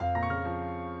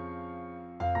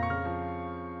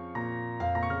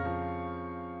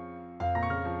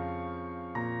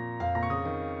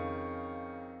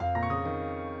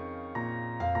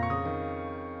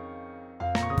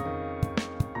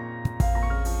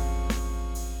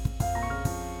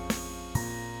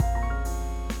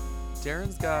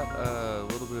Darren's got a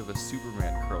little bit of a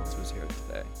Superman curl to his hair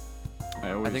today.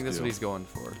 I think that's what he's going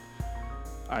for.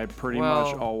 I pretty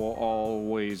much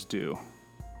always do.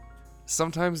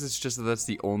 Sometimes it's just that's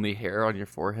the only hair on your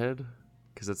forehead,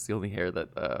 because that's the only hair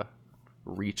that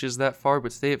reaches that far.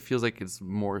 But today it feels like it's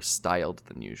more styled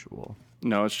than usual.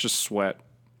 No, it's just sweat.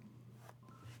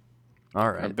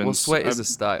 All right. Well, sweat is a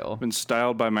style. I've been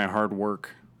styled by my hard work,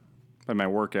 by my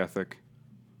work ethic.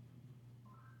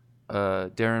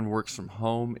 Darren works from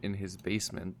home in his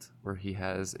basement where he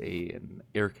has an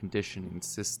air conditioning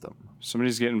system.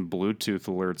 Somebody's getting Bluetooth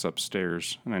alerts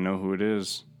upstairs, and I know who it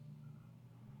is.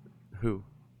 Who?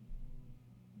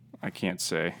 I can't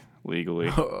say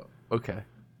legally. Okay.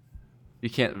 You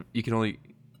can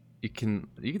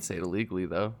say it illegally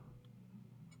though.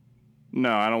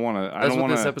 No, I don't want to. That's what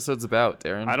this episode's about,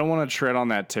 Darren. I don't want to tread on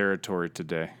that territory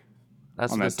today.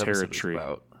 That's on what that this episode territory. is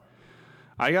about.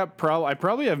 I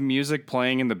probably have music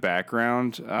playing in the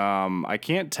background. I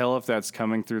can't tell if that's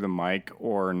coming through the mic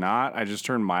or not. I just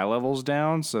turned my levels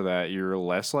down so that you're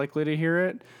less likely to hear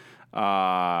it.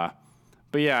 But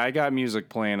yeah, I got music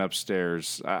playing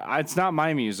upstairs. It's not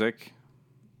my music.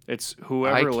 It's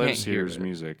whoever lives here's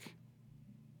music.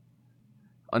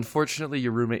 Unfortunately,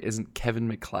 your roommate isn't Kevin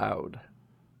MacLeod.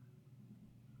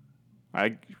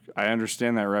 I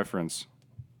understand that reference.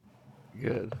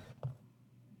 Good.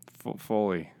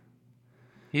 Fully.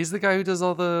 He's the guy who does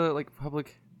all the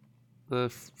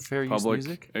fair use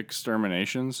music.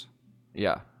 Exterminations.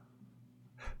 Yeah,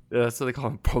 that's what they call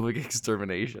them, public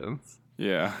exterminations.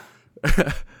 Yeah.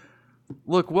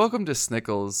 Look, welcome to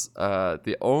Snickles,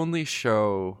 the only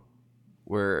show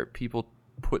where people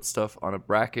put stuff on a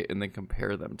bracket and then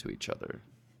compare them to each other.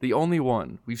 The only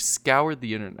one. We've scoured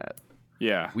the internet.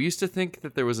 Yeah. We used to think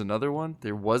that there was another one.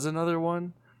 There was another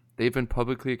one. They've been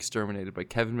publicly exterminated by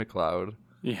Kevin MacLeod.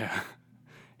 Yeah.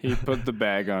 He put the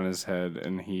bag on his head,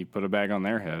 and he put a bag on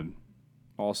their head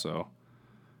also.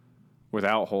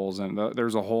 Without holes in it.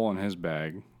 There's a hole in his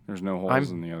bag. There's no holes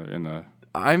in the other.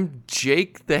 I'm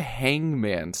Jake the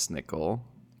Hangman Snickle.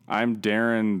 I'm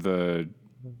Darren the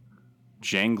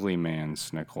Jangly Man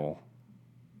Snickle.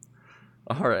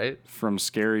 All right. From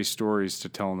Scary Stories to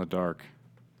Tell in the Dark.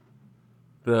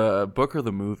 The book or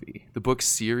the movie? The book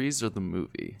series or the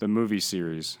movie? The movie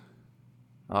series.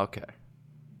 Okay.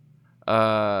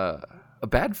 A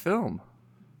bad film.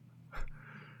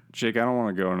 Jake, I don't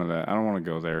want to go into that. I don't want to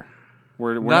go there.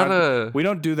 We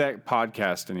don't do that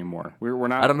podcast anymore. We're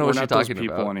not. I don't know what you're talking those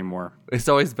people about anymore. It's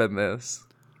always been this.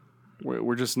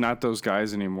 We're just not those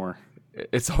guys anymore.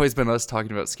 It's always been us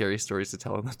talking about scary stories to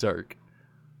tell in the dark.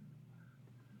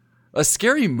 A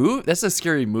scary movie. That's a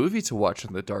scary movie to watch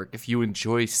in the dark if you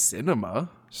enjoy cinema.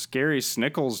 Scary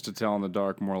Snickles to tell in the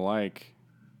dark, more like.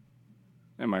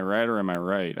 Am I right or am I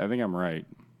right? I think I'm right.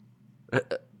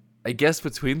 I guess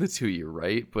between the two, you're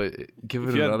right, but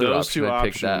given another those option, two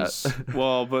I'd pick options, that.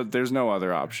 Well, but there's no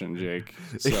other option, Jake.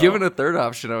 So. Given a third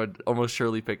option, I would almost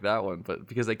surely pick that one, but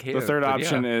because I can't. The third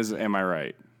option is, am I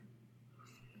right?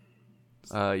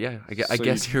 Yeah, I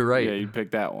guess you're right. Yeah, you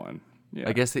pick that one. Yeah.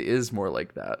 I guess it is more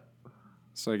like that.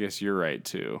 So I guess you're right,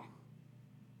 too.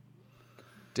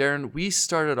 Darren, we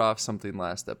started off something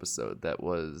last episode that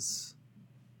was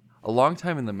a long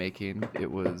time in the making. It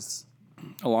was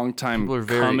a long time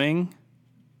coming.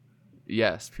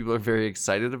 Yes, people are very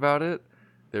excited about it.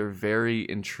 They're very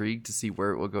intrigued to see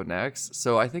where it will go next.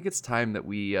 So I think it's time that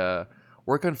we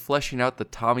work on fleshing out the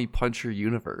Tommy Puncher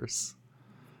universe.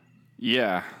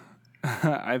 Yeah.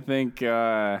 I think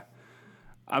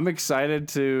I'm excited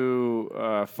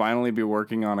to finally be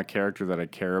working on a character that I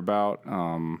care about.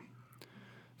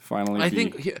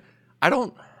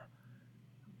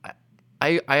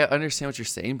 I understand what you're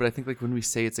saying, but I think like when we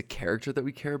say it's a character that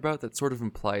we care about, that sort of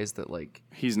implies that like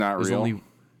he's not real.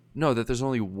 That there's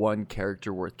only one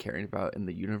character worth caring about in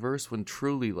the universe, when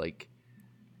truly like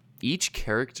each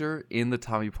character in the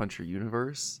Tommy Puncher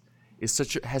universe is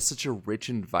has such a rich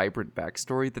and vibrant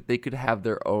backstory that they could have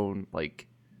their own like,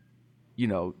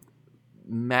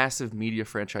 massive media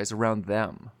franchise around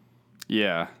them.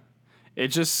 Yeah. It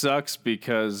just sucks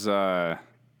because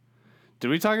did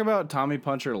we talk about Tommy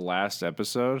Puncher last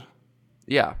episode?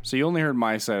 Yeah. So you only heard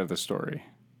my side of the story.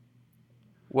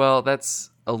 Well,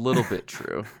 that's a little bit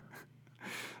true.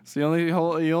 So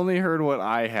you only heard what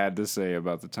I had to say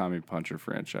about the Tommy Puncher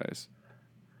franchise.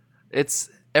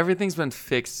 Everything's been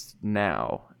fixed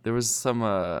now. There was some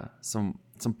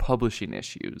publishing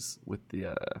issues with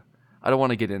the I don't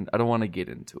want to get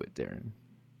into it, Darren.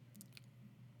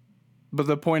 But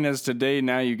the point is, today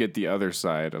now you get the other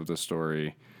side of the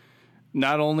story.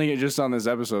 Not only just on this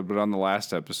episode, but on the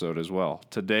last episode as well.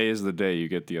 Today is the day you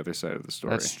get the other side of the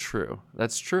story. That's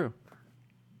true.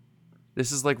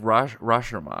 This is like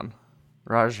Rashomon.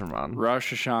 Rajaman.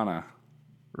 Rosh Hashanah.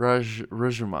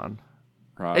 Rajaman.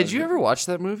 Hey, did you ever watch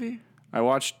that movie? I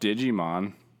watched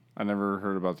Digimon. I never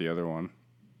heard about the other one.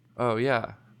 Oh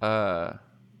yeah. I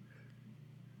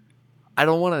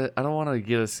don't want to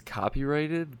get us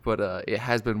copyrighted, but it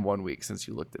has been 1 week since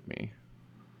you looked at me.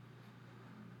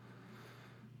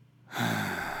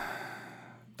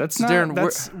 That's so not. Darren,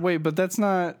 that's wait, but that's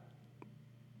not.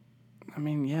 I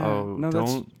mean, yeah. Oh, no,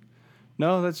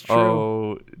 that's true.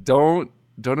 Oh, don't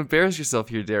embarrass yourself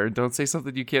here, Darren. Don't say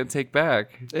something you can't take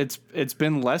back. It's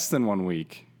been less than 1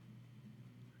 week.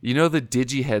 You know the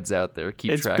digiheads out there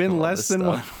keep track of all this stuff. It's been less than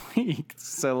 1 week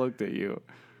since I looked at you.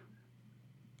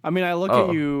 I mean, I look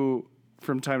at you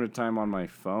from time to time on my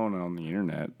phone and on the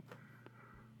internet.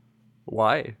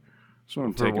 Why? Just when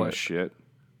I'm taking a shit.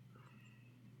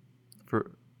 For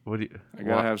what do you? I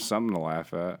gotta have something to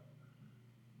laugh at.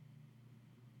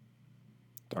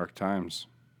 Dark times.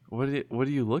 What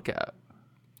do you look at?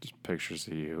 Just pictures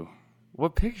of you.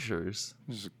 What pictures?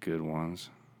 Just good ones.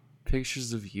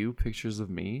 Pictures of you, pictures of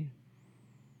me.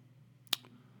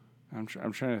 I'm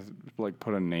trying to like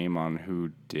put a name on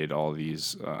who did all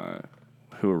these,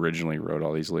 who originally wrote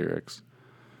all these lyrics.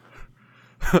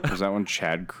 Was that one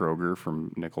Chad Kroeger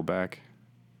from Nickelback?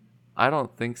 I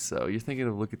don't think so. You're thinking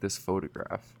of Look at This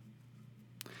Photograph.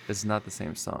 It's not the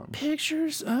same song.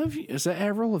 Pictures of you. Is that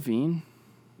Avril Lavigne?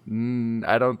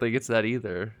 I don't think it's that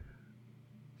either.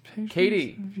 Pictures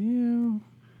Katie. Of you.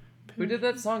 Who did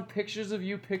that song, Pictures of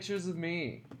You, Pictures of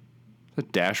Me? The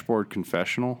Dashboard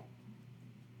Confessional?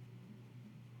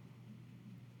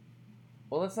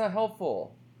 Well, that's not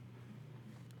helpful.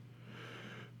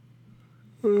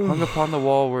 Hung upon the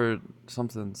wall where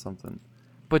something.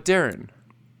 But Darren,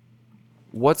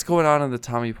 what's going on in the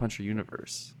Tommy Puncher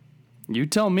universe? You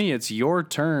tell me. It's your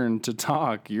turn to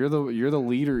talk. You're the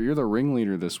leader. You're the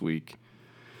ringleader this week.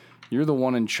 You're the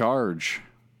one in charge.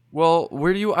 Well,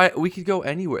 we could go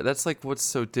anywhere. That's like what's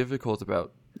so difficult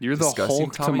about You're the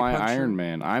Hulk Tommy to my Puncher. Iron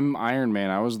Man. I'm Iron Man.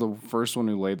 I was the first one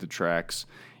who laid the tracks.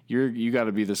 You got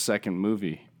to be the second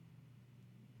movie.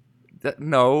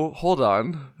 No, hold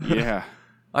on. Yeah.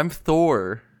 I'm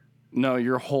Thor. No,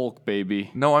 you're Hulk,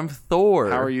 baby. No, I'm Thor.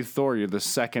 How are you Thor? You're the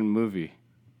second movie.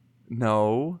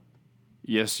 No.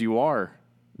 Yes, you are.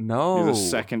 No. You're the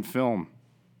second film.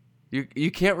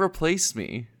 You can't replace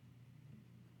me.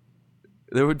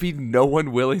 There would be no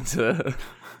one willing to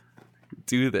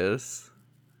do this.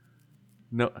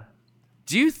 No.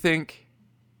 Do you think...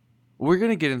 We're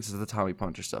going to get into the Tommy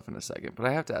Puncher stuff in a second, but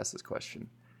I have to ask this question.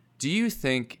 Do you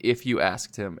think if you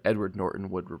asked him, Edward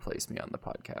Norton would replace me on the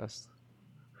podcast?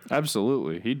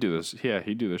 Absolutely. He'd do this. Yeah,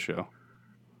 he'd do the show.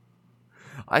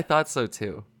 I thought so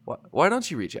too. Why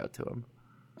don't you reach out to him?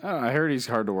 I heard he's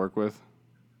hard to work with.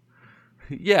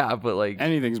 Yeah, but like...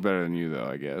 Anything's better than you, though,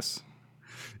 I guess.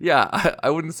 Yeah,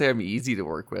 I wouldn't say I'm easy to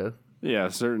work with. Yeah,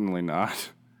 certainly not.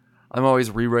 I'm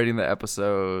always rewriting the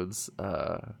episodes.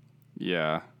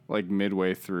 Yeah, like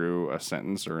midway through a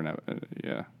sentence or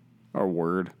a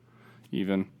word,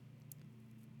 even.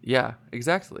 Yeah,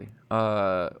 exactly.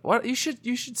 What you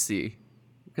should see,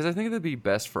 because I think it'd be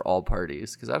best for all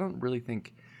parties. Because I don't really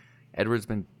think Edward's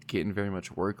been getting very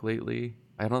much work lately.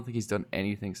 I don't think he's done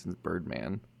anything since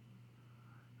Birdman.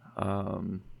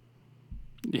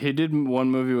 He did one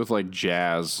movie with like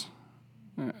jazz.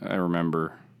 I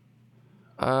remember.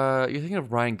 You're thinking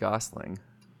of Ryan Gosling.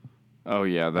 Oh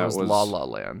yeah, that was La La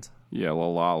Land. Yeah, La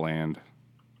La Land.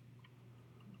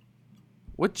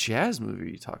 What jazz movie are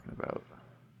you talking about?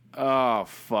 Oh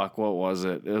fuck, what was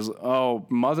it? It was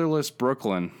Motherless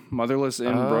Brooklyn. Motherless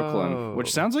in Brooklyn,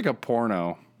 which sounds like a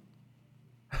porno.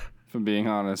 If I'm being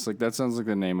honest, like that sounds like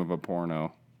the name of a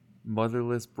porno.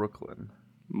 Motherless Brooklyn.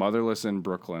 Motherless in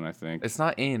Brooklyn, I think. It's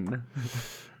not in.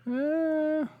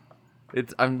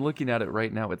 I'm looking at it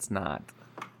right now. It's not.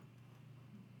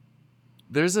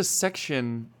 There's a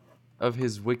section of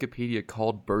his Wikipedia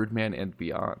called Birdman and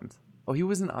Beyond. Oh, he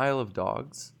was in Isle of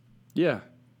Dogs? Yeah.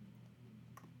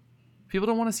 People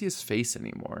don't want to see his face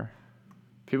anymore.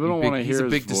 People don't want to hear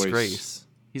his voice. He's a big disgrace.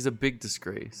 He's a big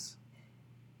disgrace.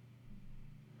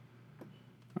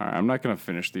 All right, I'm not going to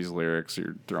finish these lyrics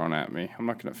you're throwing at me. I'm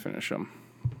not going to finish them.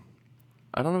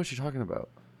 I don't know what you're talking about.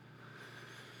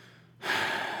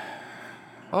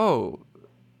 Oh.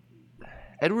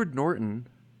 Edward Norton,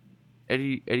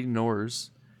 Eddie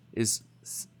Norris, is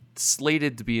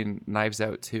slated to be in Knives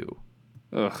Out 2.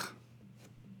 Ugh.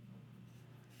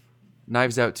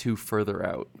 Knives Out 2 Further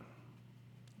Out.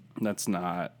 That's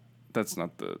not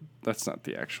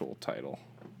the actual title.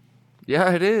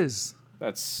 Yeah, it is.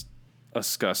 That's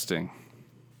disgusting.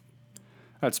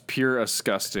 That's pure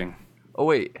disgusting. Oh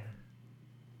wait.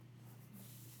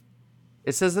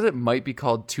 It says that it might be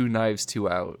called Two Knives, Two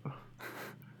Out.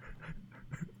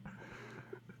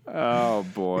 Oh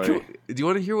boy. Do you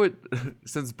want to hear what,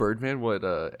 since Birdman, what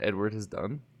Edward has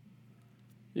done?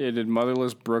 Yeah, he did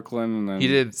Motherless Brooklyn, and then He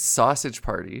did Sausage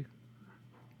Party,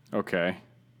 Okay.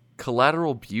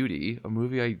 Collateral Beauty, a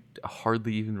movie I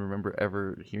hardly even remember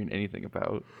ever hearing anything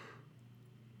about.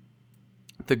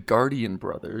 The Guardian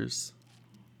Brothers.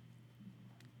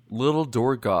 Little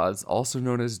Door Gods, also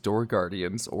known as Door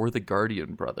Guardians or the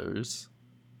Guardian Brothers.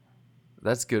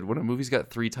 That's good. When a movie's got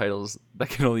 3 titles, that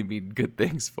can only mean good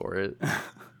things for it.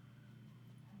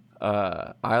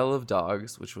 Isle of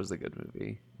Dogs, which was a good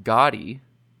movie. Gotti,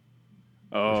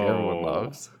 Oh, which everyone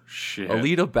loves. shit.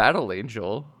 Alita Battle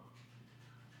Angel.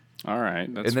 All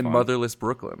right, that's And then fun. Motherless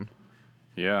Brooklyn.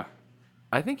 Yeah.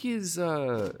 I think he was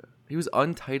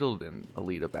untitled in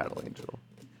Alita Battle Angel.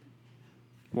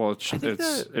 Well, think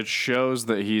it shows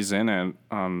that he's in it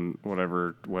on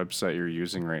whatever website you're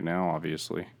using right now,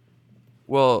 obviously.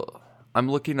 Well, I'm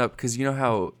looking up because you know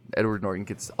how Edward Norton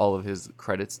gets all of his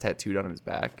credits tattooed on his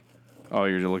back. Oh,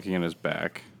 you're looking at his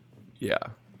back. Yeah.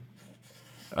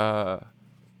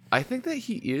 I think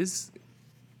that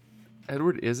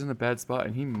Edward is in a bad spot,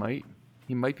 and he might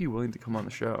be willing to come on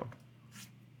the show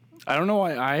I don't know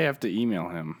why I have to email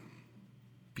him.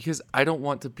 because I don't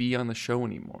want to be on the show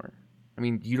anymore. I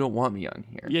mean, you don't want me on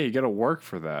here. Yeah, you got to work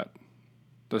for that.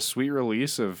 The sweet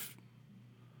release of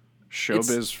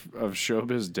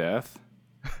showbiz death,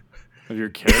 of your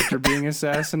character being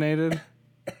assassinated.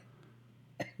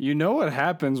 You know what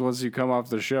happens once you come off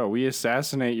the show. We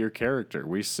assassinate your character.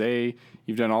 We say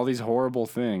you've done all these horrible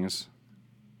things.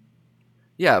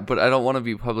 Yeah, but I don't want to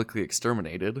be publicly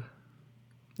exterminated.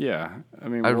 Yeah, I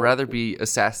mean, I'd rather be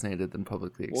assassinated than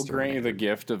publicly We'll grant you exterminated. the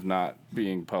gift of not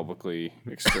being publicly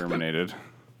exterminated. Let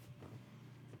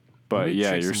But me yeah,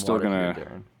 drink you're some still water gonna. here,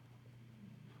 Darren.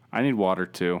 I need water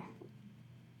too.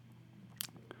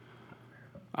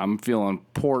 I'm feeling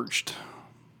porched.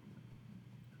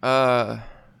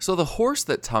 So the horse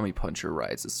that Tommy Puncher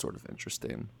rides is sort of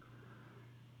interesting.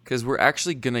 Because we're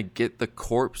actually going to get the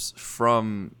corpse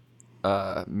from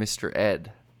Mr.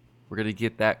 Ed. We're going to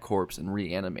get that corpse and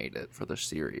reanimate it for the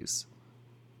series.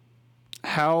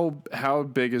 How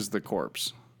big is the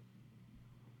corpse?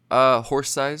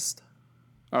 Horse-sized.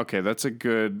 Okay, that's a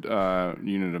good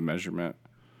unit of measurement.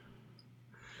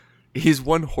 He's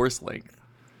one horse length.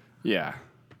 Yeah.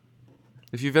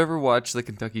 If you've ever watched the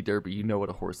Kentucky Derby, you know what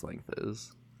a horse length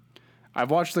is.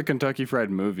 I've watched the Kentucky Fried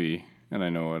Movie, and I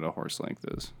know what a horse length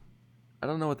is. I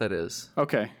don't know what that is.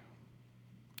 Okay.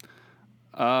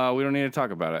 We don't need to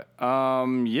talk about it.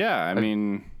 Yeah, I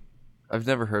mean, I've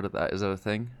never heard of that. Is that a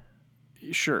thing?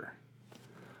 sure.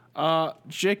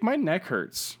 Jake, my neck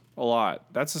hurts a lot.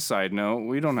 That's a side note.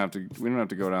 We don't have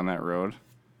to go down that road.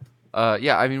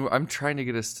 Yeah, I mean, I'm trying to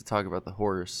get us to talk about the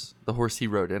horse he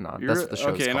rode in on. That's what the show's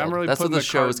okay, called. and I'm really That's what putting the the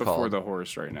show cart is before called. the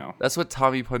horse right now. That's what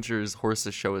Tommy Puncher's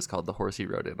horse's show is called. The horse he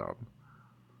rode in on.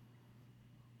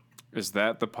 Is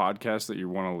that the podcast that you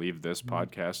want to leave this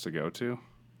podcast to go to?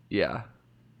 Yeah,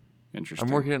 Interesting.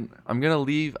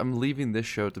 I'm leaving this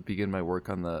show to begin my work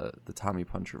on the Tommy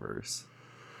Puncherverse.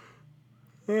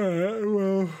 All right,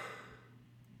 well.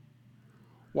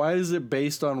 Why is it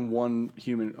based on one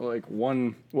human,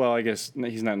 well, I guess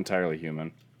he's not entirely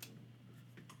human.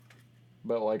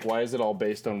 But, why is it all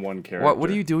based on one character? What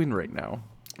are you doing right now?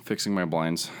 Fixing my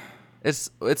blinds. It's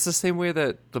the same way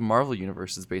that the Marvel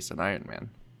universe is based on Iron Man.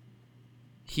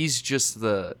 He's just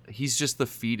the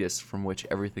fetus from which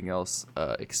everything else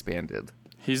expanded.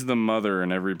 He's the mother,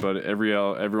 and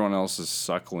everyone else is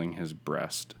suckling his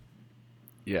breast.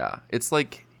 Yeah, it's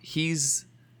like he is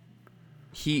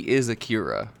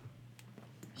Akira.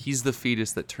 He's the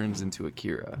fetus that turns into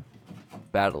Akira.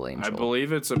 Battle Angel. I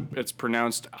believe it's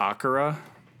pronounced Akira.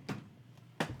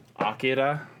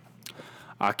 Akira.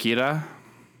 Akira.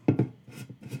 You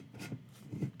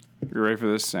ready for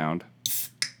this sound?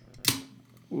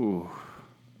 Ooh.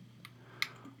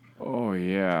 Oh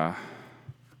yeah.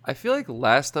 I feel like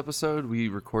last episode we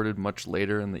recorded much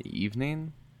later in the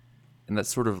evening, and that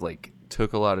sort of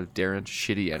took a lot of Darren's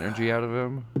shitty energy out of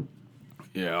him.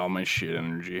 Yeah, all my shit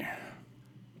energy.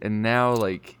 And now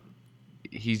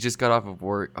he just got off of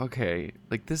work. Okay,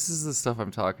 this is the stuff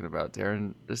I'm talking about,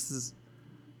 Darren. This is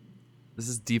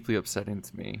deeply upsetting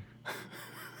to me.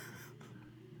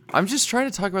 I'm just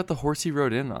trying to talk about the horse he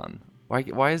rode in on.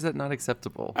 Why is that not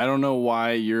acceptable? I don't know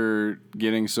why you're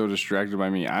getting so distracted by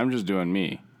me. I'm just doing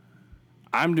me.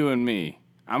 I'm doing me.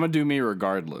 I'm gonna do me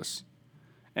regardless.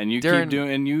 And you Darren, keep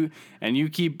doing and you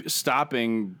keep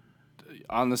stopping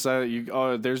on the side.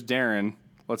 Oh, there's Darren.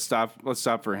 Let's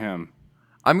stop for him.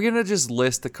 I'm going to just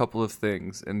list a couple of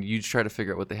things, and you try to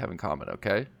figure out what they have in common,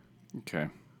 okay? Okay.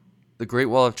 The Great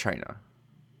Wall of China.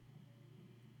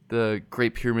 The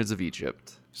Great Pyramids of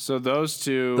Egypt. So those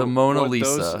two. The Mona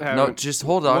Lisa. No, just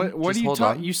hold on. What just do you hold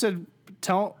on. You said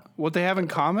tell what they have in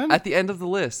common? At the end of the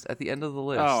list. At the end of the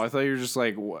list. Oh, I thought you were just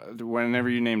like, whenever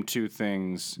you name two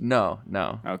things. No.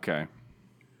 Okay.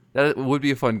 That would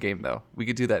be a fun game, though. We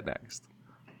could do that next.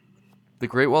 The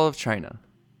Great Wall of China.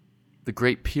 The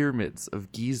Great Pyramids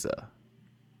of Giza.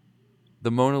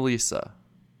 The Mona Lisa.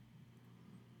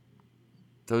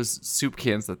 Those soup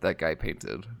cans that guy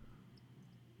painted.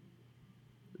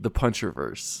 The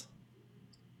Puncherverse.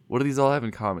 What do these all have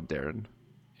in common, Darren?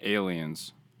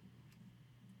 Aliens.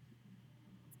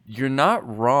 You're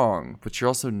not wrong, but you're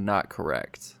also not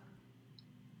correct.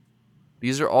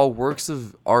 These are all works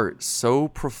of art so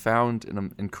profound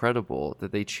and incredible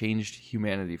that they changed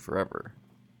humanity forever.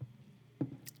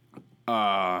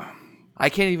 I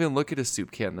can't even look at a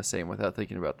soup can the same without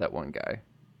thinking about that one guy.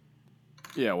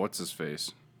 Yeah, what's his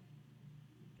face?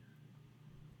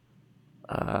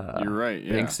 You're right,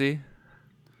 yeah. Banksy?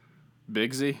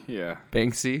 Bigsy? Yeah.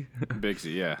 Banksy?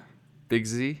 Bigsy, yeah.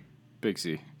 Bigsy?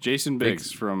 Bigsy. Jason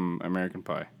Biggs from American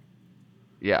Pie.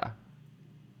 Yeah.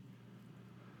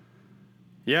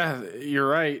 Yeah, you're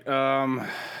right.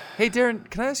 Hey, Darren,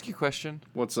 can I ask you a question?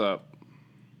 What's up?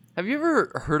 Have you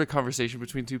ever heard a conversation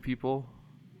between two people?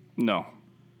 No.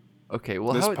 Okay,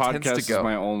 well, This how it tends podcast to is go.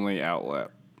 my only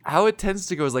outlet. How it tends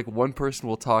to go is like one person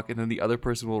will talk and then the other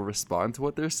person will respond to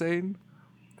what they're saying.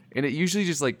 And it usually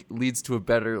just like leads to a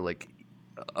better, like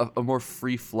a more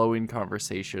free flowing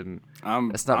conversation.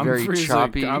 It's not very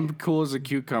choppy. I'm cool as a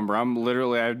cucumber. I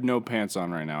have no pants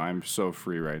on right now. I'm so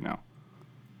free right now.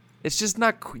 It's just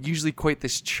not usually quite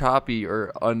this choppy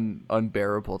or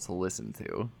unbearable to listen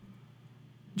to.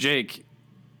 Jake,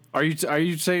 are you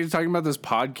talking about this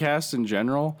podcast in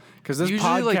general? Because this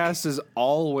Usually, podcast is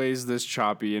always this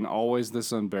choppy and always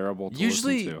this unbearable to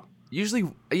listen to.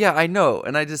 Usually, yeah, I know,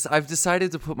 and I've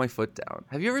decided to put my foot down.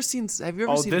 Have you ever seen?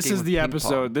 Oh, this is the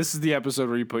episode. This is the episode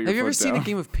where you put your foot down. Have you ever seen a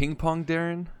game of ping pong,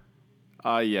 Darren?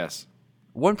 Yes.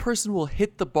 One person will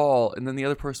hit the ball, and then the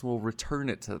other person will return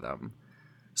it to them.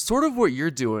 Sort of what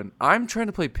you're doing. I'm trying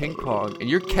to play ping pong, and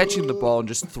you're catching the ball and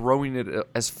just throwing it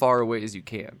as far away as you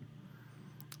can.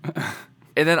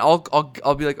 And then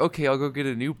I'll be like, okay, I'll go get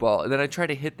a new ball, and then I try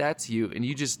to hit that to you, and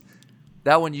you just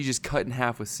cut in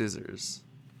half with scissors.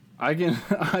 I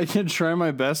can try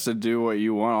my best to do what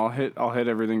you want. I'll hit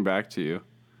everything back to you.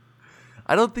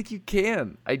 I don't think you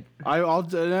can.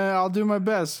 I'll do my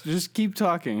best. Just keep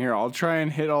talking. Here, I'll try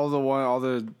and hit all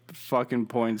the fucking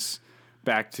points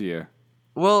back to you.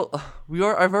 Well,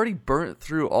 I've already burnt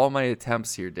through all my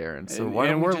attempts here, Darren. So why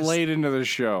don't we're we just... late into the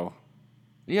show.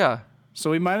 Yeah.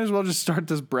 So we might as well just start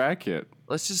this bracket.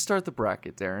 Let's just start the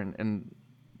bracket, Darren, and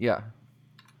yeah.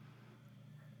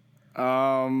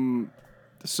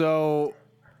 So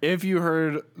if you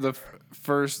heard the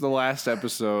last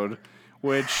episode,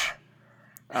 which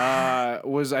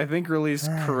was I think released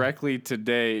correctly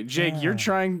today, Jake, you're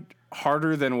trying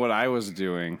harder than what I was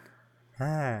doing.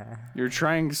 You're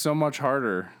trying so much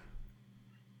harder.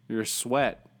 You're a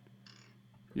sweat.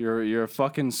 You're a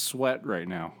fucking sweat right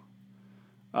now.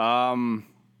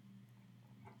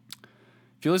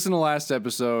 If you listen to last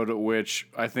episode, which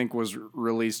I think was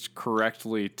released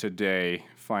correctly today,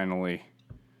 finally,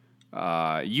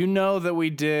 you know that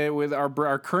we did with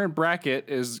our current bracket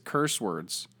is curse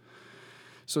words.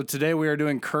 So today we are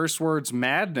doing curse words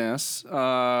madness,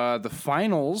 the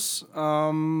finals,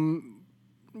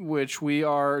 which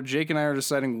Jake and I are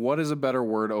deciding what is a better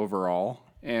word overall.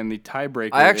 And the tiebreaker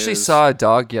I actually saw a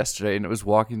dog yesterday, and it was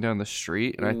walking down the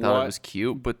street, and I thought it was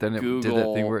cute, but then it did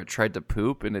that thing where it tried to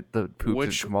poop, and the poop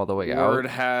didn't come all the way out. Word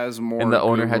has more and the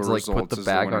owner had Google to like put the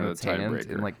bag on its hand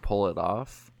tiebreaker. and like pull it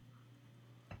off.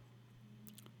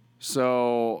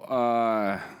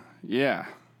 So, yeah.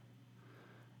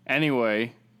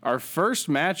 Anyway, our first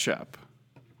matchup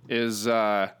is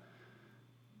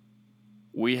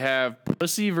we have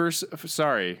pussy versus...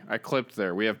 Sorry, I clipped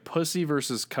there. We have pussy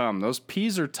versus cum. Those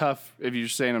P's are tough if you're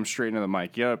saying them straight into the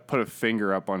mic. You gotta put a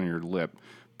finger up on your lip.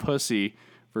 Pussy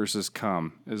versus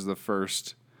cum is the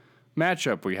first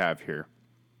matchup we have here.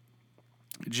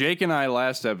 Jake and I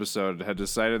last episode had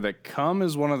decided that cum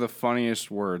is one of the funniest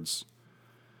words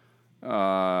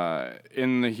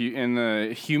in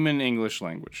the human English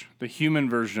language. The human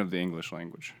version of the English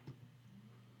language.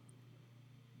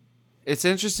 It's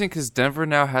interesting because Denver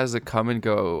now has a come and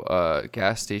go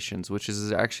gas stations, which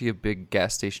is actually a big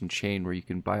gas station chain where you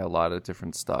can buy a lot of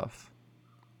different stuff.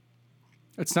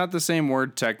 It's not the same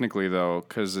word technically, though,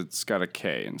 because it's got a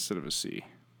K instead of a C.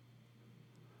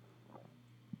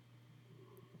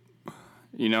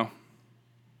 you know?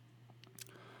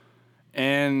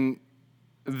 And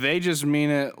they just mean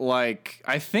it like,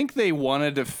 I think they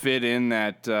wanted to fit in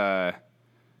that,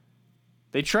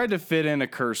 they tried to fit in a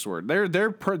curse word.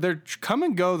 They're Come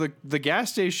and Go, the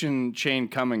gas station chain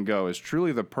Come and Go is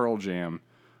truly the Pearl Jam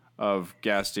of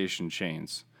gas station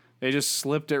chains. They just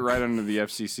slipped it right under the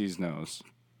FCC's nose.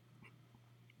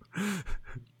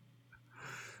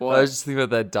 Well, I was just thinking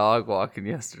about that dog walking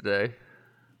yesterday.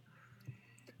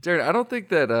 Darren, I don't think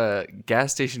that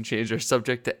gas station chains are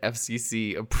subject to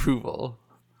FCC approval.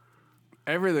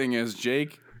 Everything is,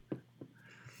 Jake.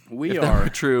 We If are.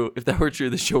 If that were true,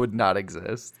 the show would not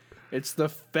exist. It's the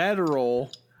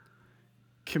federal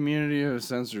community of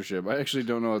censorship. I actually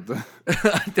don't know what the.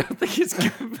 I don't think it's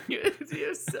community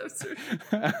of censorship.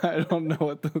 I don't know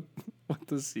what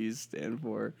the C's stand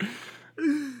for.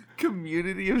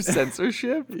 Community of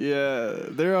censorship? Yeah,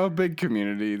 they're a big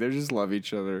community. They just love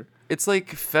each other. It's like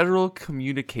Federal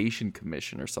Communication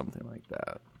Commission or something like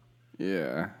that.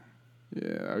 Yeah.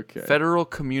 Yeah, okay. Federal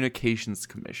Communications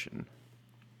Commission.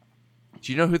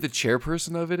 Do you know who the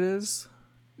chairperson of it is?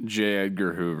 J.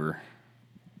 Edgar Hoover.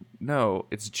 No,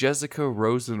 it's Jessica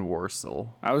Rosenworcel.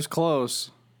 I was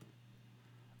close.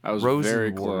 I was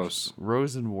very close.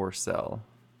 Rosenworcel.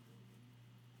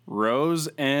 Rose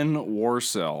N.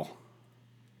 Worcel.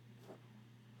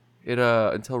 It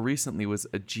until recently was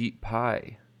Ajit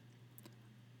Pai.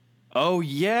 Oh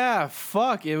yeah,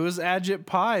 fuck! It was Ajit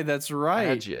Pai. That's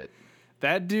right. Ajit.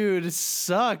 That dude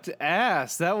sucked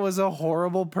ass. That was a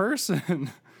horrible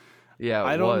person. Yeah,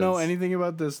 I don't know anything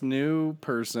about this new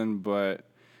person, but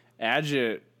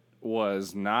Ajit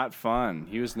was not fun.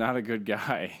 He was not a good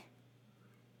guy.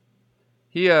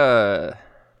 He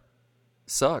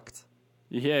sucked.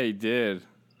 Yeah, he did.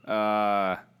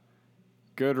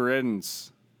 Good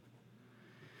riddance.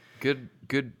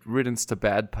 Good riddance to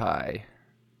bad pie.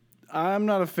 I'm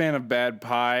not a fan of bad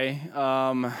pie.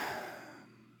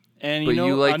 And But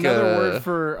you like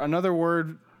another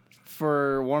word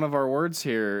for one of our words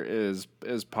here is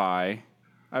pie.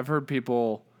 I've heard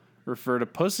people refer to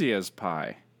pussy as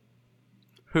pie.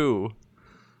 Who?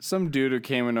 Some dude who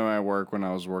came into my work when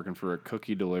I was working for a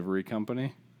cookie delivery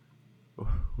company.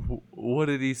 What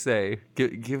did he say?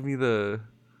 Give me the.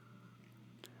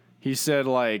 He said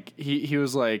like he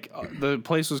was like the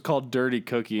place was called Dirty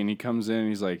Cookie, and he comes in and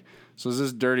he's like, so is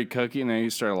this Dirty Cookie? And then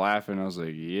he started laughing. I was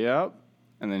like, yep.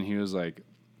 And then he was like,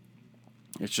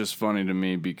 it's just funny to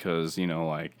me because, you know,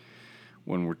 like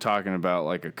when we're talking about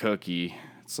like a cookie,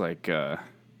 it's like,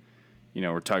 you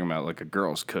know, we're talking about like a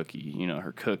girl's cookie, you know,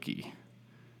 her cookie.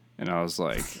 And I was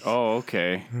like, oh,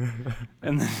 okay.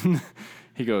 And then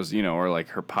he goes, you know, or like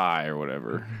her pie or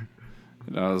whatever.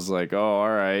 And I was like, oh,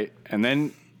 all right. And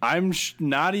then I'm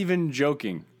not even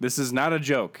joking. This is not a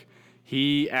joke.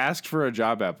 He asked for a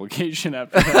job application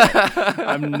after that.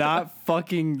 I'm not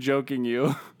fucking joking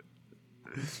you.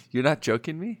 You're not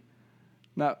joking me?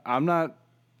 I'm not.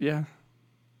 Yeah.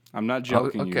 I'm not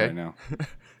joking you right now.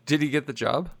 Did he get the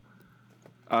job?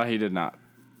 He did not.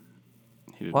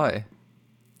 He did Why?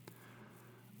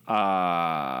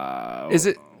 Is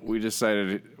it? We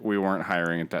decided we weren't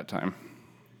hiring at that time.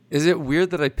 Is it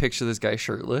weird that I picture this guy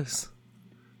shirtless?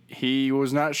 He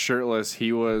was not shirtless.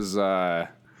 He was a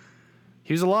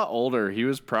lot older. He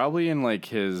was probably in like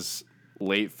his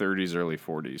late 30s, early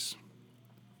 40s.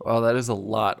 Well, that is a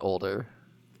lot older.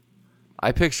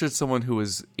 I pictured someone who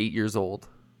was 8 years old.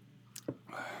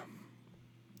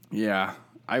 Yeah,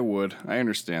 I would. I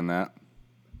understand that.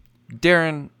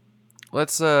 Darren,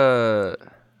 let's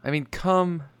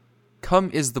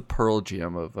Come is the Pearl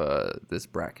Jam of this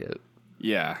bracket.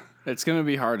 Yeah, it's gonna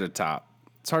be hard to top.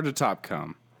 It's hard to top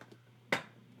Come.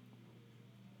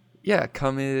 Yeah,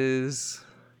 Come is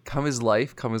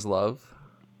life. Come is love.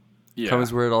 Yeah. Come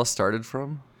is where it all started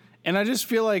from. And I just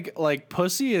feel like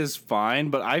pussy is fine,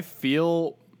 but I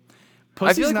feel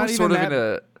pussy's not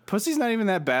even pussy's not even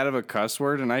that bad of a cuss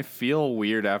word, and I feel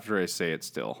weird after I say it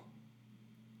still.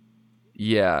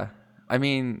 Yeah, I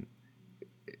mean,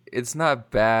 it's not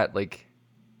bad. Like,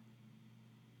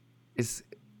 is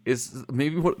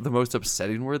maybe the most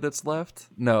upsetting word that's left?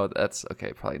 No, that's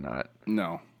okay. Probably not.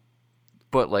 No,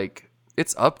 but like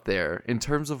it's up there in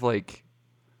terms of like.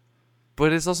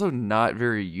 But it's also not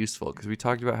very useful because we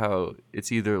talked about how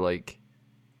it's either like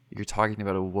you're talking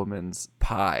about a woman's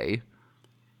pie,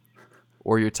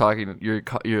 or you're telling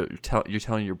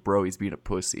your bro he's being a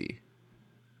pussy.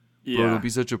 Yeah, bro, don't be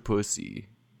such a pussy.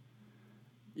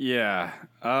 Yeah,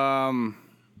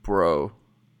 bro.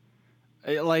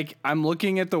 I'm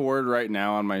looking at the word right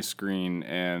now on my screen,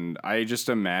 and I just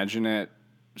imagine it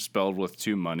spelled with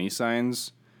 2 money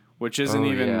signs, which isn't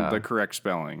even the correct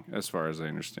spelling as far as I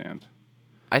understand.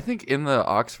 I think in the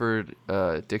Oxford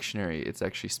dictionary, it's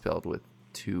actually spelled with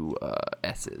 2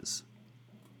 S's.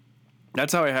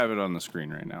 That's how I have it on the screen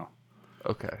right now.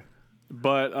 Okay.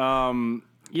 But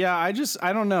yeah, I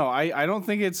don't know. I don't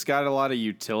think it's got a lot of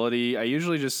utility. I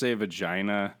usually just say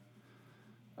vagina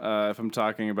if I'm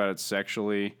talking about it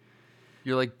sexually.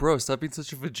 You're like, bro, stop being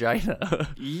such a vagina.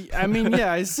 I mean,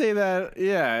 yeah, I say that.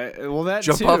 Yeah, well, that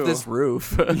Jump too. off this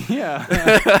roof.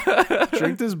 Yeah.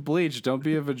 Drink this bleach. Don't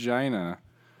be a vagina.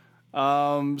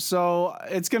 So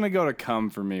it's gonna go to cum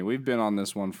for me. We've been on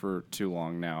this one for too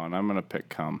long now, and I'm gonna pick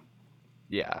cum.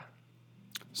 Yeah.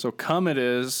 So cum it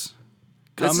is.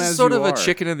 Cum This is as sort you of are. a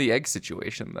chicken and the egg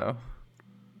situation, though.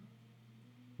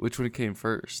 Which one came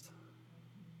first?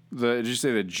 Did you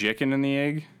say the chicken and the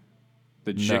egg?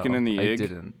 The chicken and the egg? I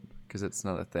didn't, because it's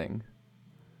not a thing.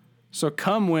 So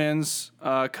cum wins.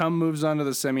 Cum moves on to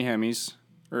the semi-hemis.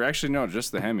 Or actually, no,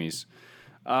 just the hemis.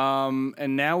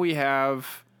 And now we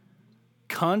have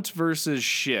cunt versus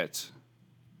shit.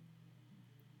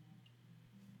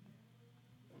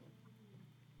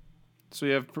 So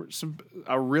you have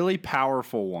a really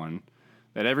powerful one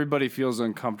that everybody feels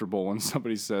uncomfortable when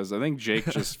somebody says. I think Jake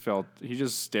he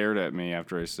just stared at me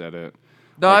after I said it.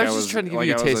 No, Like I was just trying to give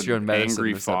you a taste of your own medicine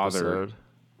angry this father episode.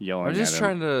 yelling I'm just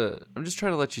at him.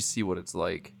 trying to let you see what it's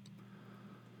like.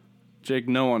 Jake,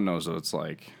 no one knows what it's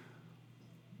like.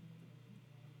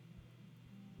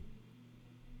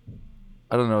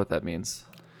 I don't know what that means.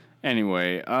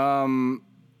 Anyway,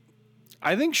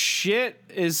 I think shit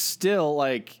is still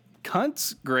like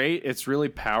cunt's great. It's really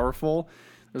powerful.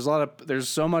 There's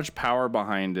so much power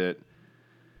behind it.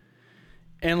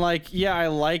 And like, yeah, I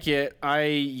like it. I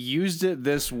used it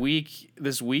this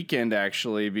weekend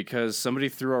actually, because somebody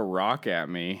threw a rock at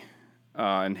me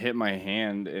and hit my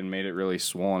hand and made it really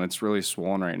swollen. It's really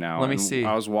swollen right now. Let me And see.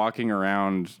 I was walking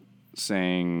around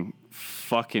saying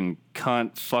fucking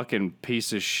cunt, fucking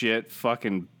piece of shit,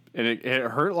 fucking, and it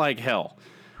hurt like hell.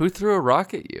 Who threw a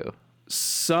rock at you?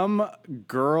 Some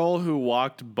girl who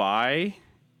walked by,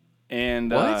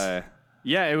 and What?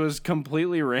 yeah, it was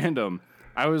completely random.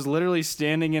 I was literally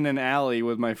standing in an alley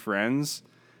with my friends,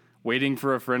 waiting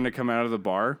for a friend to come out of the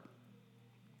bar.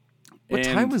 What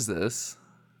And time was this?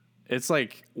 It's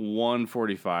like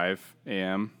 1:45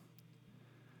 a.m.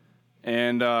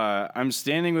 And I'm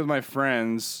standing with my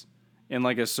friends in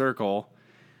like a circle.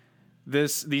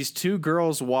 These 2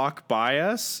 girls walk by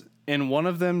us, and one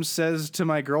of them says to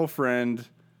my girlfriend,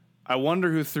 "I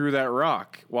wonder who threw that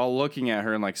rock," while looking at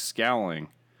her and like scowling.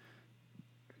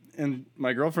 And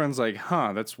my girlfriend's like,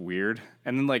 "Huh, that's weird."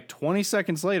 And then like 20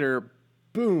 seconds later,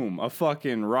 boom, a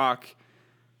fucking rock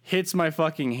hits my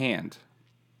fucking hand.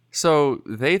 So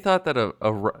they thought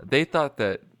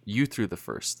that you threw the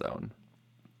first stone.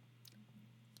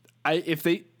 I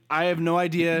have no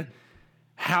idea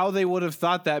how they would have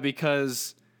thought that,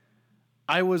 because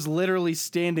I was literally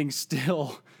standing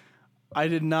still. I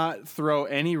did not throw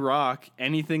any rock,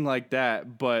 anything like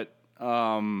that, but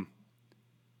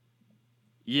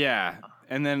yeah.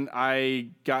 And then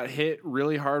I got hit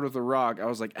really hard with a rock. I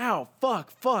was like, "Ow,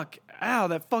 fuck, ow,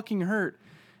 that fucking hurt."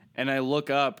 And I look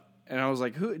up and I was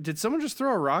like, "Who did someone just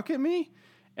throw a rock at me?"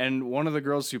 And one of the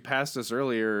girls who passed us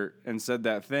earlier and said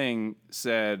that thing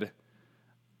said,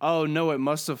 "Oh no, it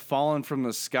must have fallen from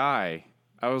the sky."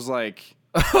 I was like,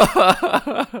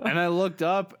 and I looked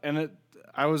up and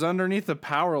I was underneath the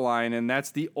power line, and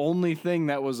that's the only thing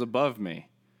that was above me.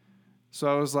 So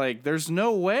I was like, there's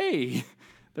no way.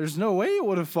 There's no way it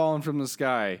would have fallen from the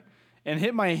sky and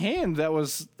hit my hand. That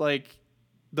was like,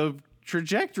 the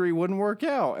trajectory wouldn't work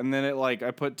out. And then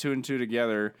I put 2 and 2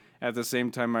 together at the same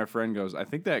time. My friend goes, "I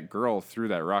think that girl threw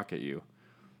that rock at you."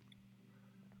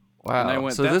 Wow. And I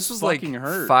went, so "That this was like fucking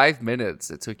hurt." 5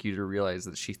 minutes it took you to realize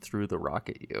that she threw the rock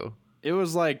at you. It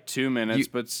was like 2 minutes,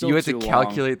 but still you had to too long.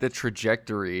 calculate the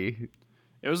trajectory.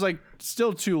 It was like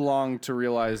still too long to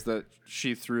realize that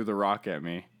she threw the rock at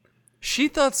me. She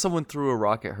thought someone threw a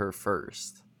rock at her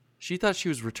first. She thought she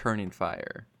was returning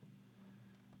fire.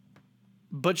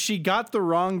 But she got the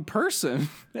wrong person,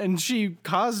 and she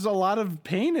caused a lot of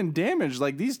pain and damage.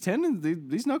 Like, these tendons,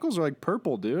 these knuckles are like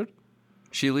purple, dude.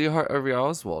 She Lee Harvey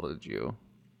Oswalded you.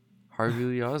 Harvey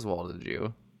Lee Oswalded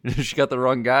you. She got the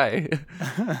wrong guy.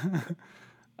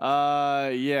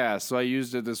 Yeah, so I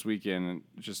used it this weekend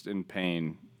just in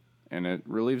pain, and it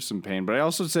relieved some pain. But I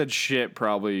also said shit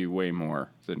probably way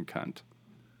more than cunt.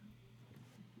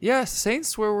 Yeah, saying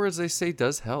swear words, they say,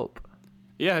 does help.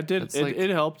 Yeah, it did. It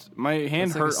helped. My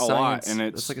hand hurt a lot, and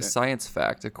it's like a science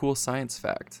fact, a cool science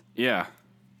fact. Yeah.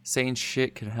 Saying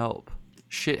shit can help.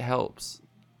 Shit helps.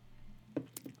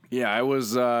 Yeah,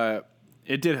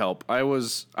 it did help. I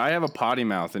have a potty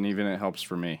mouth, and even it helps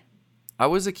for me. I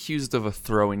was accused of a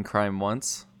throwing crime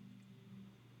once.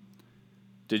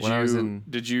 Did When I was in-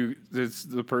 did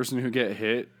the person who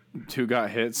got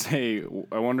hit say,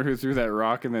 I wonder who threw that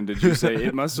rock, and then did you say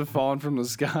it must have fallen from the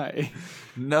sky?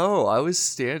 No, I was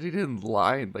standing in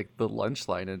line, like the lunch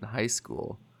line in high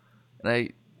school. And I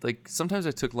like sometimes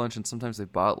I took lunch and sometimes I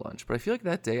bought lunch, but I feel like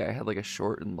that day I had like a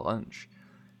shortened lunch.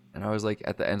 And I was like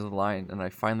at the end of the line and I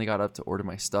finally got up to order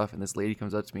my stuff and this lady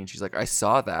comes up to me and she's like, "I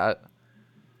saw that."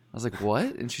 I was like,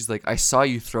 "What?" And she's like, "I saw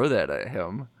you throw that at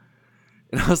him."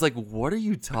 And I was like, "What are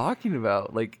you talking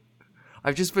about?" Like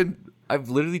I've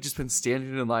literally just been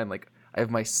standing in line. Like I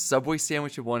have my Subway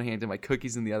sandwich in one hand and my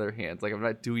cookies in the other hand. Like I'm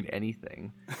not doing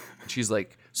anything. And she's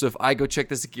like, "So if I go check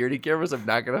the security cameras, I'm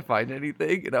not going to find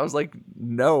anything?" And I was like,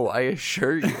 "No, I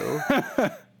assure you."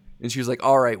 And she was like,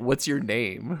 "All right, what's your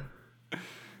name?"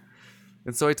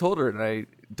 And so I told her, and I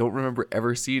don't remember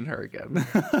ever seeing her again.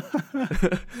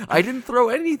 I didn't throw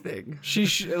anything.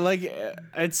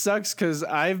 It sucks because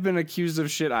I've been accused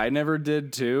of shit I never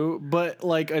did too. But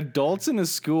like adults in a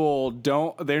school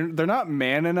they're not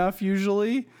man enough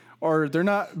usually, or they're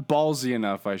not ballsy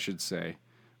enough, I should say. I'm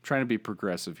trying to be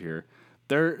progressive here.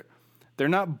 They're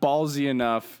not ballsy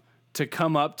enough to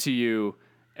come up to you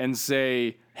and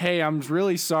say, "Hey, I'm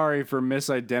really sorry for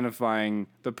misidentifying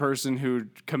the person who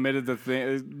committed the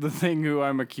thing who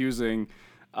I'm accusing.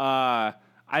 I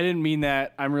didn't mean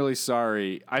that. I'm really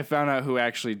sorry. I found out who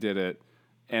actually did it,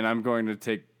 and I'm going to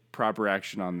take proper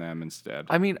action on them instead."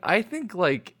 I mean, I think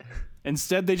like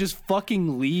Instead, they just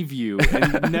fucking leave you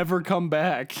and never come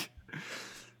back.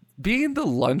 being the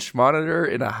lunch monitor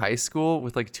in a high school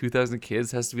with like 2,000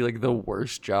 kids has to be like the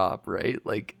worst job, right?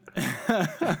 Like,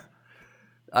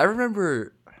 I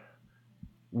remember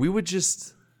we would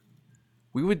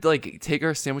like take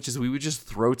our sandwiches, we would just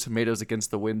throw tomatoes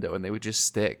against the window and they would just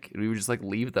stick and we would just like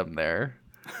leave them there.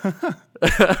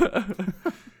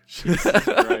 Jesus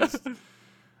Christ.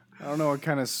 I don't know what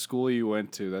kind of school you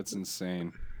went to. That's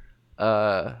insane.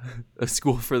 A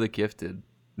school for the gifted.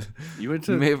 You went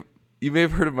to You may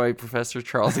have heard of my Professor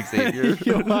Charles Xavier.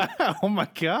 Oh my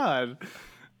God.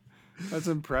 That's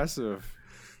impressive.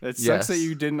 It sucks that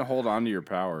you didn't hold on to your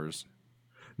powers.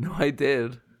 No, I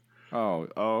did. Oh,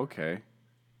 okay.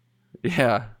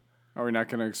 Yeah. Are we not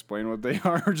going to explain what they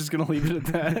are? We're just going to leave it at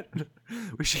that.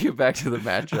 We should get back to the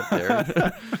matchup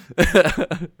there.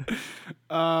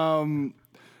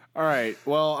 All right.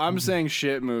 Well, I'm saying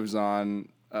shit moves on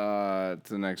to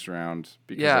the next round.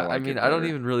 Because I mean, I don't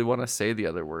even really want to say the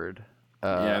other word.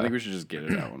 Yeah, I think we should just get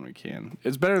it out when we can.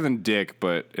 It's better than dick,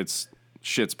 but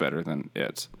shit's better than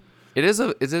it. It is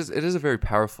a very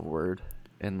powerful word,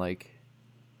 and like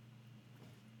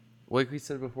we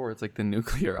said before, it's like the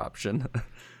nuclear option.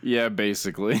 Yeah,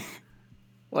 basically.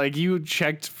 Like you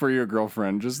checked for your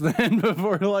girlfriend just then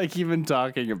before like even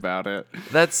talking about it.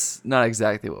 That's not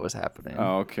exactly what was happening.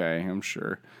 Oh, okay, I'm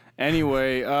sure.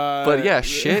 Anyway, but yeah,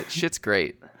 shit's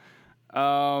great.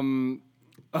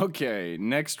 Okay,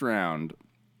 next round.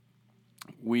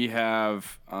 We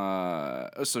have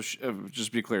just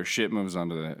to be clear, shit moves on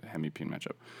to the Hemi-Peen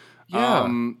matchup.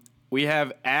 Yeah. We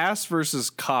have ass versus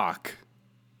cock.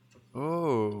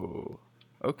 Oh,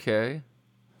 okay.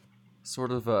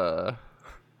 Sort of I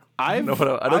don't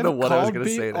know what I was gonna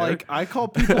say there. Like I call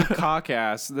people cock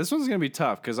ass. This one's gonna be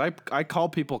tough because I call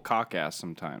people cock ass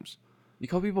sometimes. You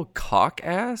call people cock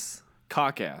ass?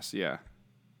 Cock ass, yeah.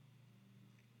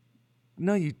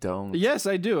 No, you don't. Yes,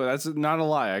 I do. That's not a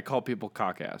lie. I call people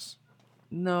cock ass.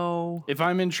 No. If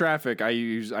I'm in traffic, I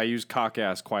use cock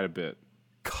ass quite a bit.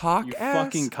 Cock You ass?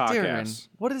 fucking cock Darren, ass.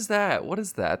 What is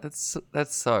that? That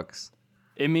sucks.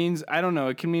 It means I don't know.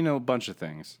 It can mean a bunch of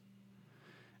things.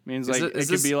 It means like it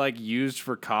could be like used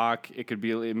for cock. It could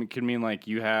mean like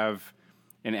you have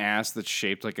an ass that's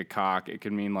shaped like a cock. It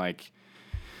could mean like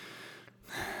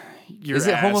Is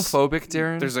it homophobic,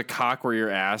 Darren? There's a cock where your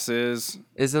ass is.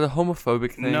 Is it a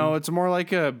homophobic thing? No, it's more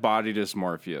like a body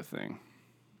dysmorphia thing.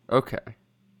 Okay.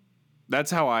 That's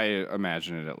how I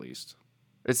imagine it, at least.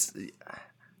 It's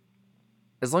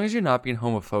as long as you're not being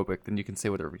homophobic, then you can say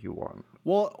whatever you want.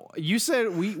 Well, you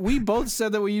said we both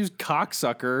said that we use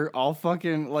cocksucker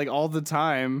all the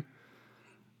time.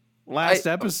 Last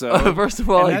episode. First of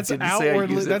all, that's I didn't say I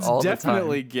use it that's all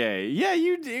definitely the time. gay. Yeah,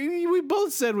 we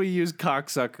both said we use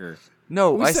cocksucker.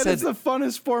 No, I said it's the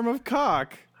funnest form of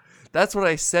cock. That's what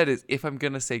I said. Is if I'm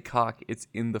gonna say cock, it's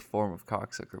in the form of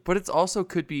cocksucker, but it's also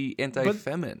could be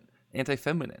anti-feminine.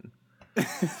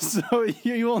 So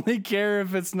you only care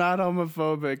if it's not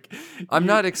homophobic. I'm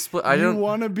not I don't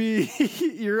want to be.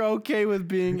 You're okay with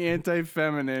being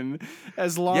anti-feminine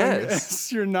as long as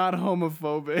you're not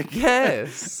homophobic.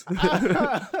 Yes.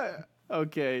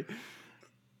 Okay.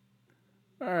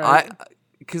 All right.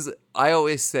 Because I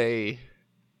always say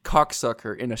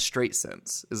cocksucker in a straight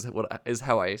sense is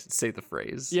how I say the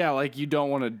phrase. Yeah, like you don't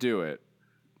want to do it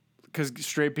because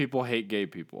straight people hate gay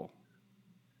people.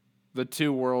 The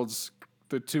two worlds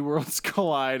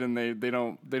collide, and they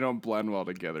don't blend well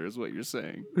together. Is what you're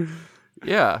saying?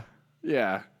 Yeah.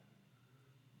 Yeah.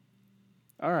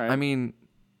 All right. I mean,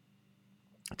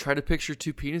 try to picture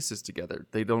two penises together.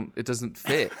 It doesn't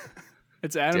fit.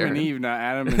 It's Adam and Darren. Eve, not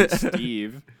Adam and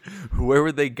Steve. Where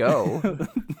would they go?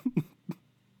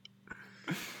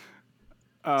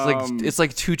 It's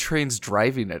like two trains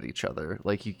driving at each other.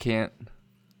 Like you can't.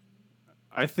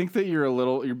 I think that you're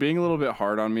being a little bit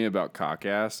hard on me about cock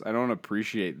ass. I don't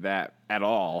appreciate that at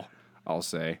all. I'll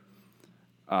say.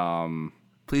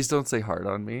 Please don't say hard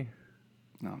on me.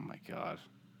 Oh my god,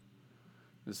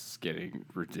 this is getting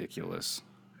ridiculous.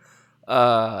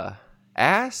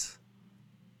 Ass.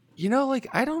 You know, like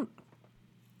I don't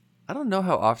know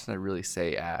how often I really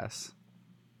say ass.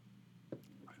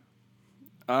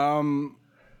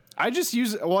 I just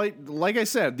use like I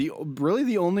said, the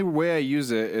only way I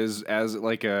use it is as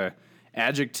like a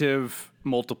adjective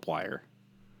multiplier.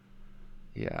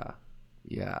 Yeah.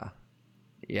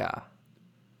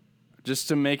 Just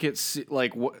to make it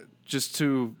just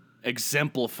to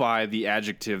exemplify the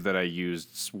adjective that I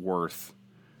used's worth.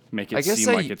 Make it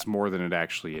seem like it's more than it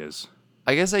actually is.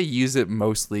 I guess I use it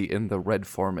mostly in the Red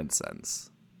Foreman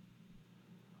sense.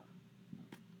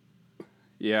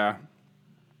 Yeah.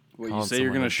 What, you Calling say you're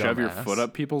someone going a to shove your dumbass. foot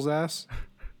up people's ass?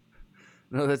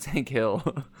 No, that's Hank Hill.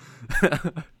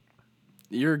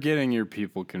 You're getting your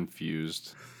people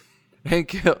confused.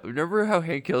 Hank Hill. Remember how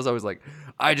Hank Hill's always like,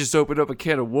 I just opened up a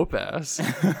can of whoop ass.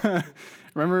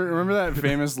 Remember that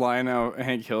famous line how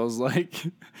Hank Hill's like,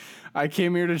 I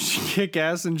came here to kick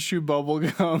ass and chew bubble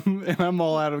gum, and I'm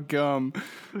all out of gum.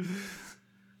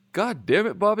 God damn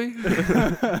it, Bobby.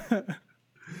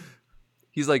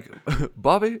 He's like,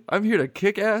 Bobby, I'm here to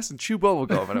kick ass and chew bubble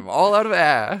gum, and I'm all out of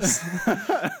ass.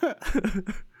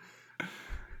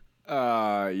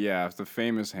 Yeah, the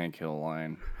famous Hank Hill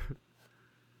line.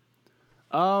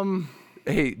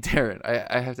 Hey, Darren,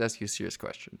 I have to ask you a serious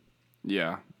question.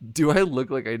 Yeah. Do I look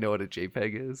like I know what a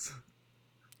JPEG is?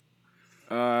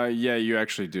 Yeah, you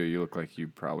actually do. You look like you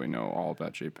probably know all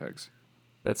about JPEGs.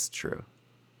 That's true.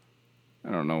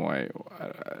 I don't know why.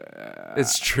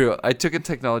 It's true. I took a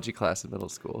technology class in middle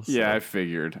school. So. Yeah, I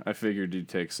figured you'd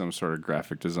take some sort of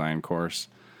graphic design course.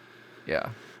 Yeah.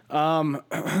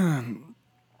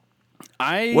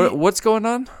 What's going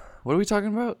on? What are we talking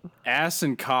about? Ass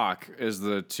and cock is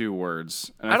the two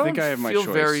words, and I I think I have my feel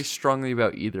choice. very strongly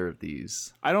about either of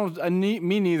these. I don't. Me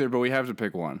neither. But we have to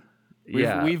pick one.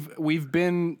 We've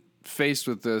been faced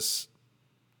with this,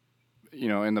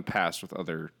 in the past with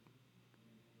other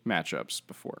matchups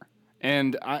before,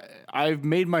 and I've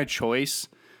made my choice,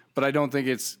 but I don't think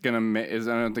it's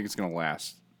gonna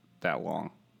last that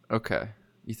long. Okay.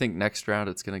 You think next round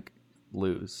it's gonna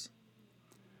lose?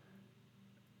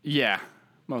 Yeah,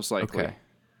 most likely. Okay.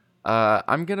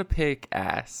 I'm gonna pick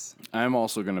ass. I'm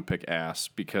also gonna pick ass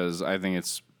because I think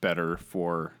it's better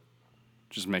for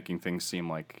just making things seem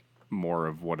like more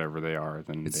of whatever they are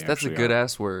than they That's a actually good are.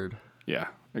 ass word. Yeah,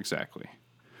 exactly.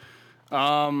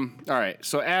 All right,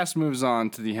 so ass moves on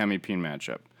to the hemi-peen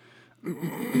matchup.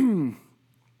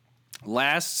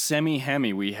 Last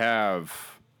semi-hemi we have.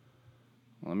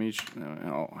 Hang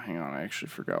on, I actually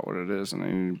forgot what it is, and I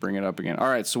need to bring it up again. All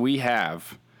right, so we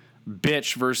have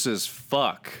bitch versus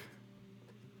fuck.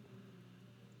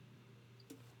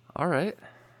 All right.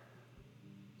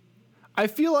 I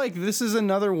feel like this is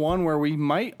another one where we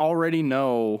might already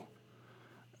know.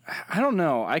 I don't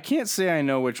know. I can't say I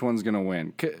know which one's going to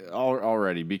win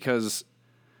already because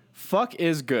fuck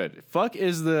is good. Fuck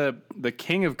is the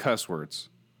king of cuss words.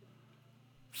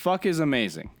 Fuck is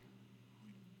amazing.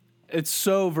 It's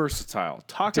so versatile.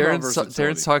 About versatility.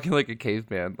 Darren's talking like a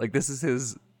caveman. Like this is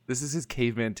his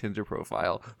caveman Tinder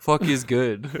profile. Fuck is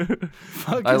good.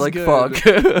 Fuck I is like good. fuck.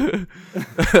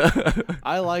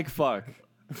 I like fuck.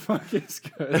 Fuck is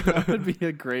good. That would be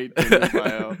a great Tinder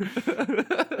bio.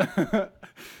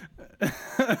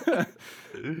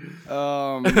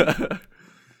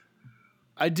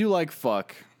 I do like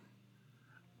fuck.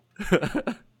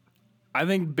 I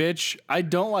think bitch. I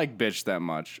don't like bitch that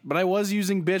much, but I was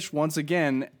using bitch once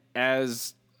again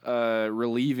as a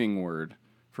relieving word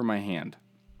for my hand.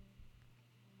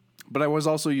 But I was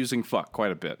also using fuck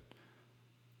quite a bit.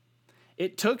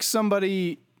 It took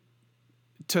somebody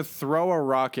to throw a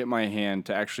rock at my hand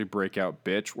to actually break out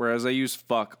bitch, whereas I use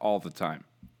fuck all the time.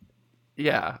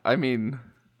 Yeah, I mean,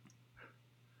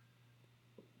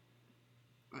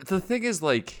 the thing is,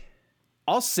 like,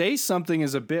 I'll say something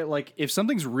is a bit like if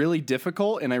something's really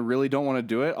difficult and I really don't want to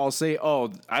do it, I'll say,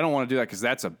 "Oh, I don't want to do that because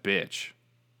that's a bitch."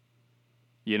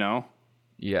 You know?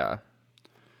 Yeah.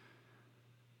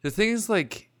 The thing is,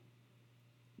 like,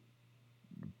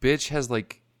 bitch has,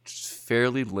 like,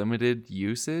 fairly limited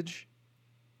usage.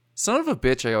 Son of a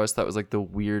bitch, I always thought was, like, the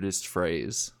weirdest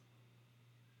phrase.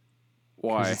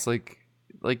 Why? It's like,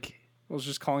 Well, it's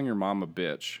just calling your mom a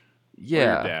bitch.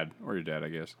 yeah. Or your dad, I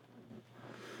guess.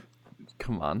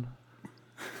 Come on.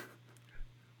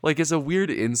 Like, it's a weird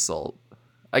insult.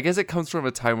 I guess it comes from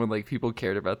a time when, like, people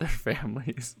cared about their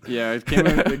families. Yeah, it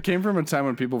came from a time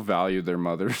when people valued their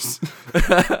mothers.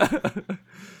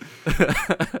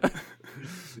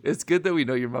 It's good that we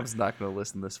know your mom's not going to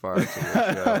listen this far into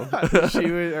the show. She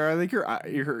would, or I think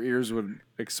her ears would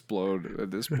explode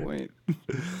at this point.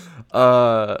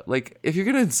 Like, if you're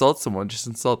going to insult someone, just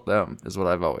insult them, is what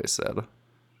I've always said.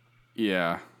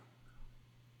 Yeah.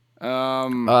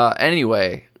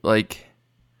 Anyway, like,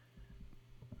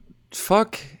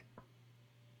 fuck.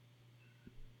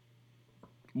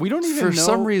 We don't even For know.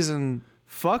 some reason,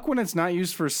 Fuck when it's not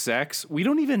used for sex. We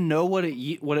don't even know what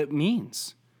it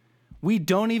means. We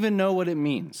don't even know what it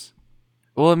means.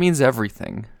 well, it means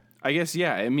everything. I guess,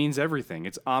 yeah, it means everything.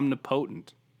 It's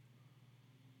omnipotent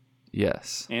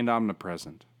Yes. and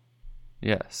omnipresent.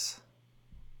 Yes.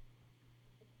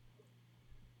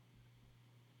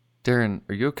 Darren,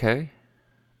 are you okay?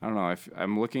 I don't know.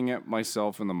 I'm looking at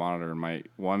myself in the monitor, and my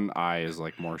one eye is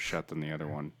like more shut than the other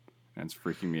one, and it's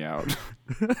freaking me out.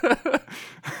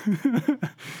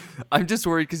 I'm just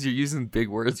worried because you're using big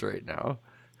words right now.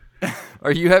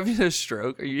 Are you having a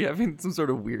stroke? Are you having some sort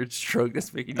of weird stroke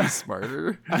that's making you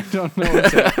smarter? I don't know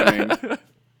what's happening.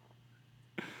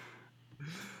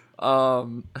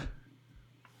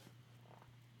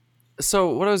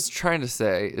 So what I was trying to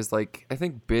say is, like, I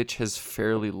think bitch has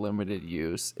fairly limited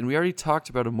use, and we already talked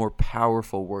about a more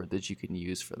powerful word that you can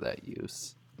use for that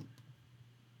use.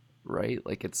 Right?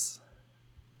 Like,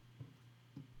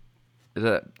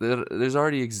 there's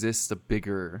already exists a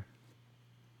bigger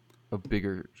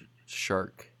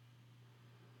shark,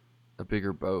 a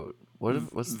bigger boat.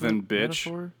 What's the Than bitch?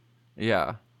 metaphor?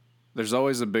 Yeah. There's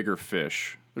always a bigger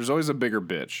fish. There's always a bigger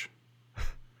bitch.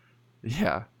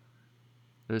 Yeah.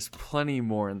 There's plenty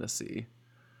more in the sea.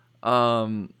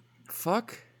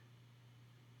 Fuck.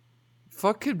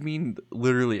 Fuck could mean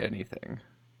literally anything.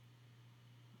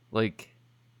 Like,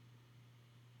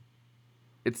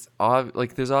 it's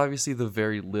like there's obviously the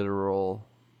very literal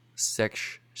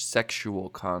sexual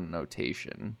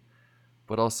connotation,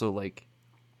 but also, like,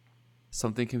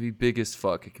 something can be big as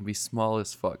fuck, it can be small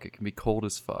as fuck, it can be cold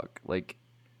as fuck. Like,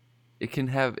 it can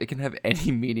have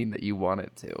any meaning that you want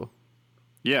it to.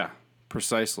 Yeah,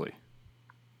 precisely.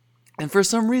 And for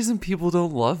some reason, people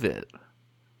don't love it.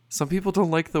 Some people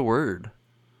don't like the word.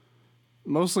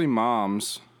 Mostly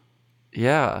moms.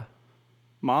 Yeah.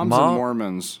 Moms and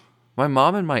Mormons. My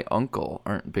mom and my uncle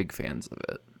aren't big fans of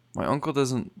it. My uncle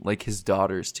doesn't like his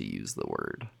daughters to use the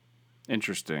word.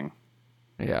 Interesting.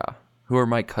 Yeah. Who are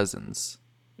my cousins.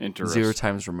 Interesting. 0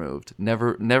 times removed.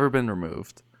 Never been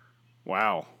removed.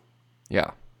 Wow.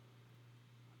 Yeah.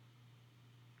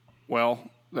 Well,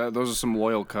 those are some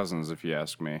loyal cousins, if you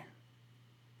ask me.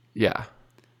 Yeah.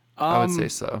 I would say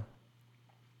so.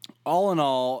 All in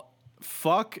all,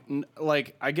 fuck,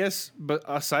 like, I guess, but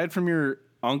aside from your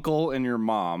uncle and your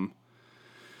mom,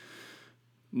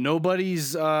 nobody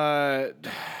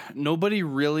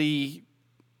really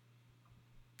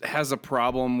has a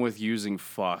problem with using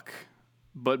fuck.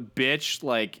 But bitch,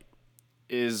 like,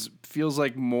 feels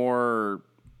like more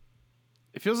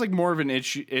of an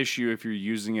issue if you're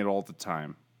using it all the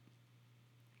time.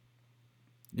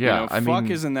 Yeah, You know, fuck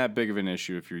isn't that big of an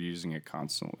issue if you're using it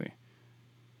constantly.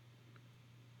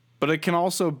 But it can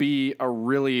also be a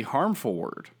really harmful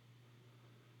word.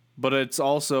 But it's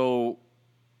also,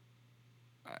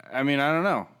 I mean, I don't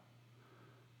know.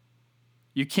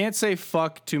 You can't say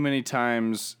fuck too many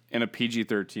times in a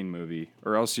PG-13 movie,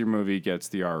 or else your movie gets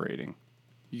the R rating.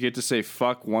 You get to say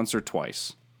fuck once or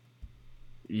twice.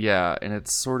 Yeah, and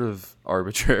it's sort of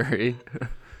arbitrary.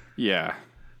 Yeah.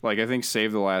 Like, I think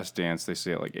Save the Last Dance, they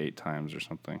say it like 8 times or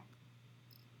something.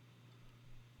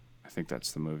 I think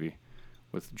that's the movie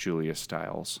with Julia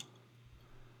Stiles.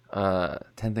 10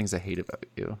 Things I Hate About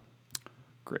You.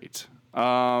 Great.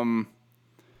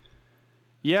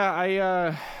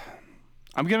 Yeah,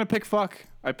 I'm going to pick fuck.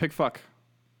 I pick fuck.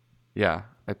 Yeah,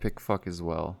 I pick fuck as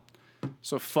well.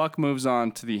 So fuck moves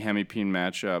on to the Hemipene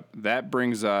matchup. That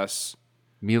brings us...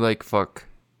 Me like fuck.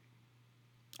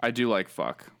 I do like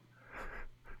fuck.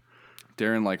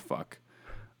 Darren like fuck.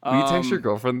 Will you text your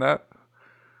girlfriend that?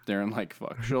 Darren like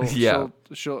fuck. Yeah.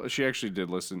 She actually did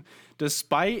listen.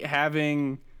 Despite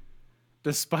having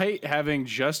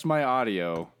just my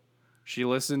audio, she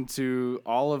listened to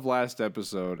all of last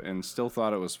episode and still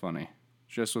thought it was funny.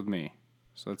 Just with me.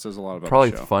 So that says a lot about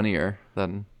Probably the show. funnier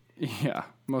than. Yeah,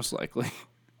 most likely.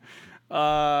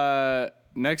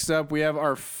 Next up, we have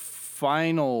our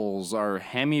finals, our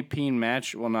Hemipene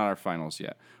match. Well, not our finals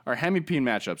yet. Our Hemipene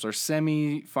matchups, our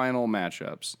semi-final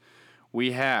matchups.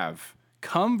 We have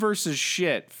Cum versus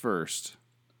Shit first.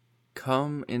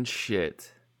 Cum and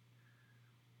shit.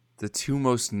 The two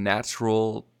most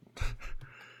natural.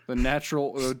 The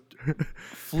natural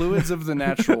fluids of the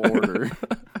natural order.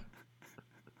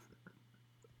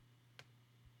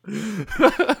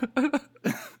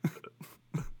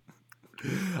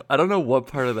 I don't know what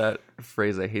part of that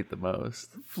phrase I hate the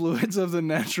most. Fluids of the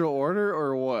natural order,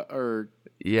 or what? Or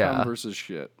Yeah. cum versus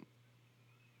shit.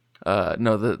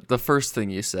 No, the first thing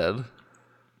you said.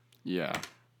 Yeah.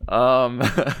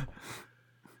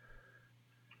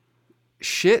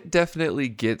 Shit definitely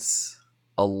gets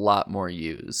a lot more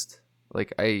used.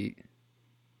 Like I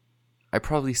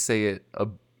probably say it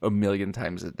a million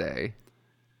times a day.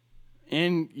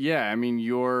 And yeah, I mean,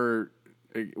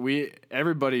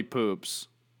 everybody poops,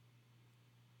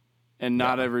 and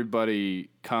not everybody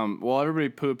well, everybody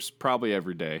poops probably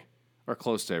every day or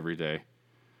close to every day,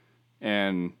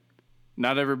 and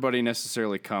not everybody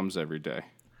necessarily comes every day.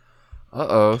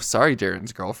 Uh-oh, sorry,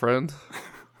 Darren's girlfriend.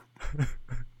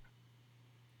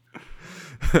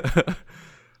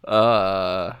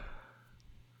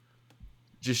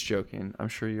 Just joking. I'm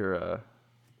sure you're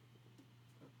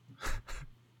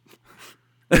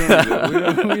We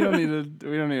don't need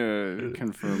to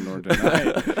confirm nor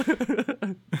deny.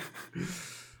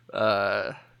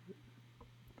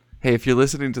 Hey, if you're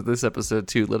listening to this episode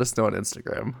too, let us know on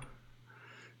Instagram.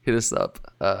 Hit us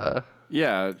up.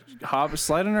 Yeah,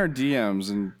 slide in our DMs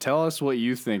and tell us what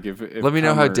you think. If Let me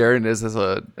know how Darren is as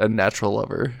a natural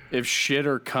lover. If shit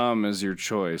or cum is your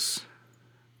choice.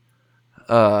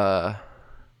 Cum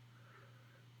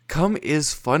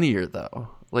is funnier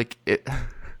though. Like it.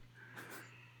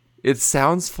 It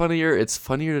sounds funnier. It's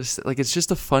funnier to say, like it's just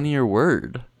a funnier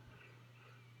word.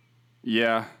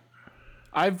 Yeah.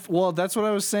 Well, that's what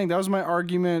I was saying. That was my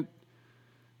argument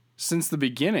since the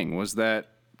beginning, was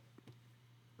that,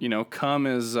 you know, cum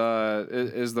is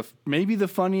maybe the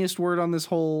funniest word on this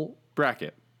whole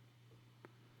bracket.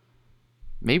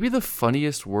 Maybe the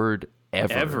funniest word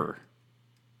ever.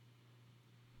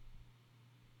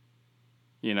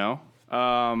 You know?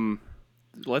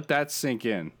 Let that sink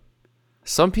in.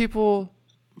 Some people...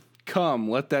 Cum,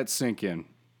 let that sink in.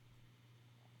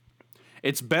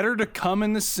 It's better to cum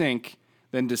in the sink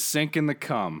than to sink in the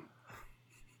cum.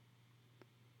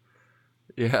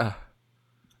 Yeah.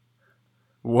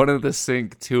 One in the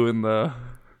sink, two in the...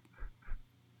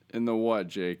 In the what,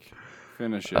 Jake?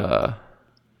 Finish it.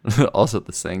 Also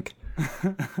the sink.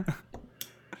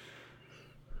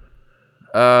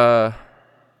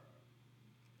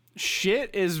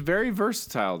 Shit is very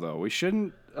versatile, though. We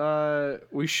shouldn't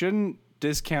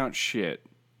discount shit.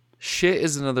 Shit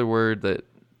is another word that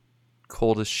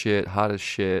cold as shit, hot as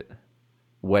shit,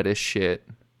 wet as shit.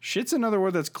 Shit's another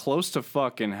word that's close to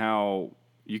fuck in how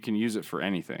you can use it for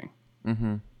anything.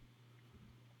 Mm-hmm.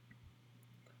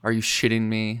 Are you shitting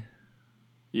me?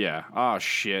 Yeah. Oh,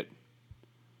 shit.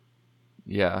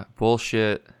 Yeah.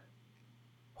 Bullshit.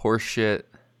 Horse shit.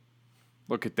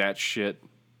 Look at that shit.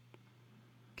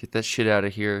 Get that shit out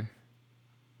of here.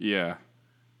 Yeah.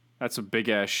 That's a big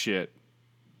ass shit.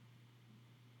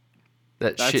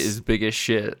 That's shit is big as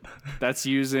shit. That's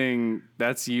using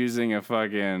a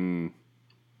fucking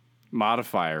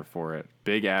modifier for it.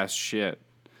 Big ass shit.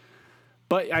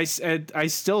 But I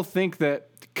still think that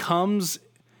cum's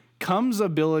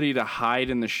ability to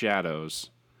hide in the shadows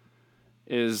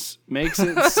makes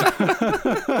it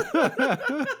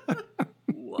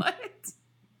What?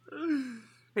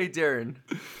 Hey Darren,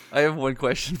 I have one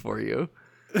question for you.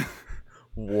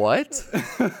 What?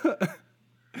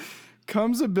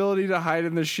 Cum's ability to hide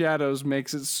in the shadows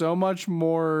makes it so much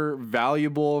more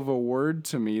valuable of a word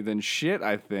to me than shit,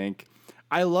 I think.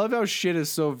 I love how shit is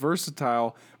so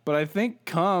versatile, but I think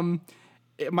cum,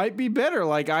 it might be better.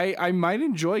 Like, I might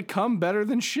enjoy cum better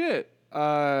than shit.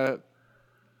 Look,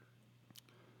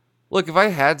 if I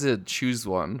had to choose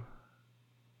one.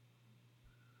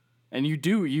 And you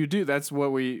do. That's what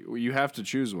you have to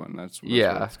choose one. That's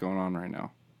what's going on right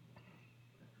now.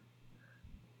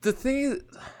 The thing is,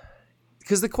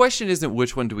 because the question isn't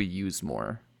which one do we use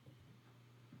more.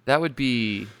 That would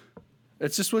be...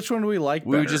 It's just which one do we like better.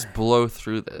 We would just blow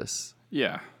through this.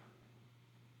 Yeah.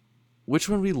 Which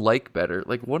one we like better?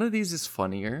 Like, one of these is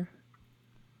funnier.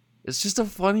 It's just a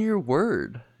funnier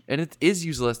word, and it is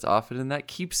used less often, and that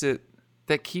keeps it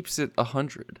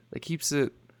 100. That keeps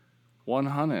it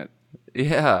 100.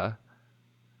 yeah.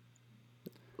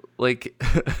 Like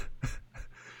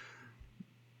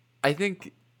I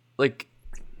think like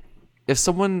if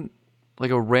someone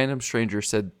like a random stranger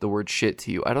said the word shit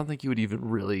to you, I don't think you would even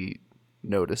really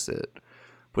notice it.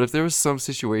 But if there was some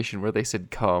situation where they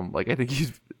said cum, like I think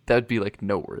that'd be like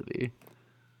noteworthy.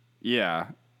 Yeah.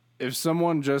 If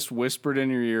someone just whispered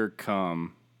in your ear,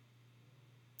 come,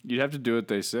 you'd have to do what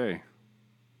they say.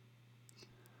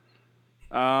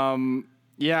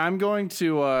 Yeah, I'm going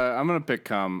to pick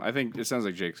come. I think it sounds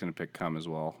like Jake's going to pick come as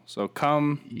well. So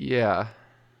come Yeah.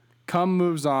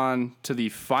 moves on to the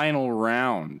final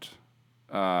round,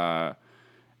 where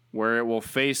it will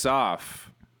face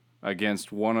off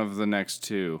against one of the next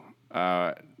two.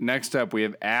 Next up, we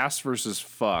have ass versus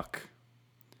fuck.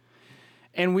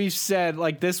 And we've said,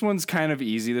 like, this one's kind of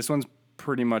easy. This one's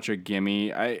pretty much a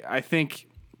gimme. I think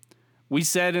we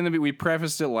said we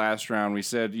prefaced it last round. We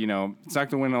said, you know, it's not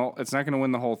going to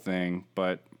win the whole thing,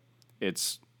 but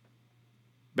it's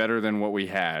better than what we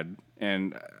had.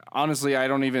 And honestly, I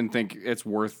don't even think it's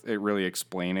worth it really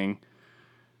explaining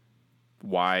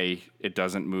why it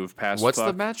doesn't move past What's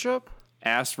fuck. the matchup?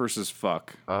 Ass versus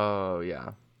fuck. Oh,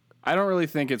 yeah. I don't really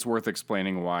think it's worth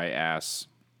explaining why ass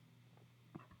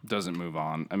doesn't move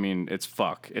on. I mean, it's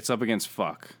fuck. It's up against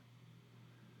fuck.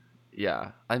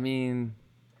 Yeah. I mean,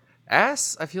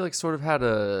 ass, I feel like sort of had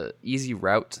a easy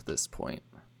route to this point.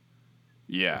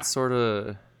 Yeah. It's sort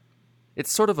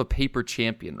of a paper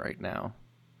champion right now.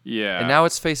 Yeah. And now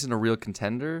it's facing a real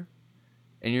contender,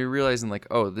 and you're realizing like,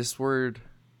 oh, this word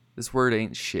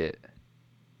ain't shit.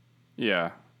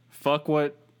 Yeah. Fuck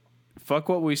what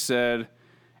we said.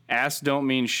 Ass don't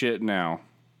mean shit now.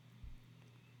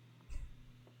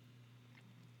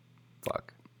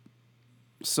 Fuck.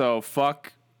 So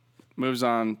fuck moves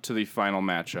on to the final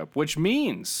matchup, which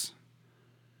means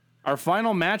our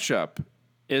final matchup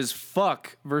is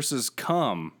fuck versus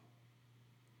cum.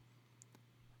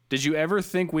 Did you ever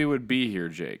think we would be here,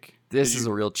 Jake? This is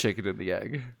a real chicken and the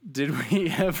egg. Did you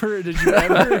ever?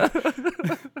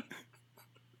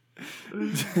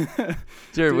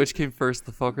 Jared, which came first,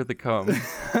 the fuck or the cum?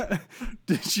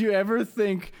 Did you ever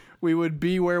think we would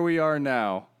be where we are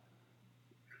now?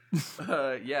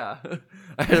 Yeah.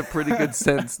 I had a pretty good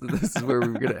sense that this is where we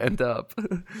were going to end up.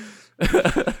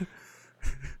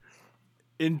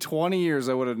 In 20 years,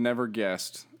 I would have never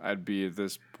guessed I'd be at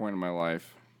this point in my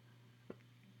life.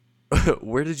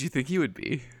 Where did you think you would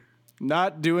be?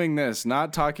 Not doing this,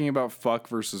 not talking about fuck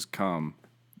versus cum.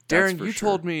 Darren, you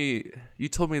told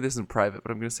me this in private,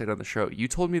 but I'm going to say it on the show. You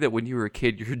told me that when you were a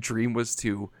kid, your dream was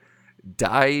to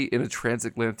die in a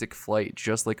transatlantic flight,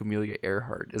 just like Amelia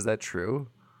Earhart. Is that true?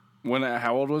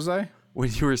 How old was I?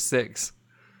 When you were 6.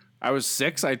 I was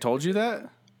 6. I told you that?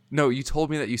 No, you told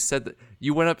me that you said that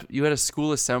you went up. You had a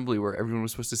school assembly where everyone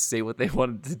was supposed to say what they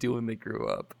wanted to do when they grew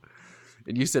up,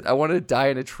 and you said, "I want to die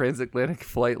in a transatlantic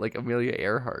flight like Amelia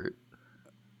Earhart."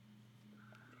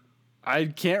 I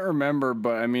can't remember,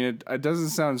 but I mean, it doesn't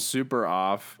sound super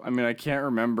off. I mean, I can't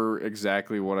remember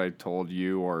exactly what I told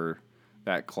you or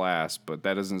that class, but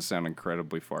that doesn't sound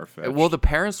incredibly far-fetched. Well, the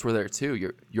parents were there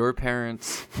too. Your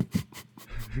parents,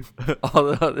 all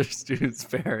the other students'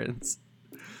 parents.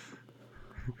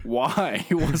 Why?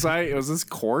 Was this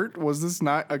court? Was this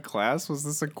not a class? Was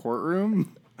this a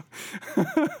courtroom?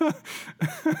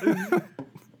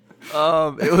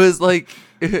 It was like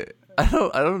I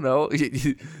don't know.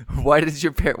 Why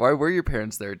were your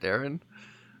parents there, Darren?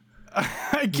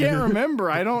 I can't remember.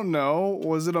 I don't know.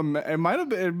 Was it it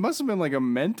must have been like a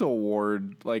mental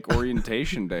ward, like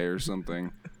orientation day or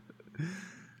something.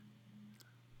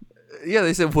 Yeah,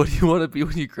 they said, "What do you want to be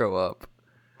when you grow up?"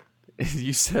 And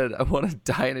you said, "I want to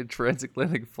die in a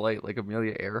transatlantic flight like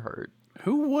Amelia Earhart."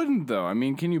 Who wouldn't though? I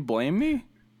mean, can you blame me?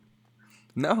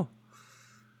 No.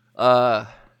 Yeah,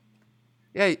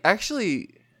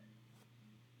 actually,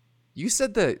 you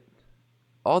said that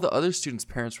all the other students'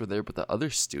 parents were there, but the other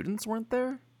students weren't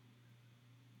there?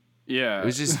 Yeah. It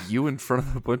was just you in front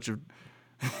of a bunch of...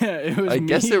 Yeah, it was I me.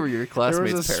 guess they were your classmates'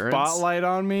 there was a parents. Spotlight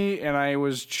on me, and I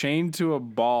was chained to a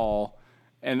ball,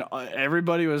 and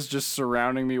everybody was just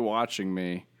surrounding me, watching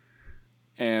me.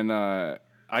 And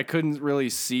I couldn't really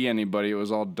see anybody. It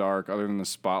was all dark other than the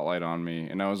spotlight on me.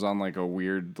 And I was on like a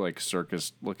weird like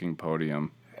circus-looking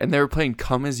podium. And they were playing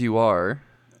Come As You Are.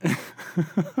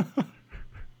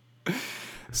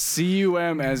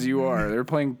 C-U-M as you are. They were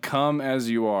playing Come As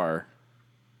You Are.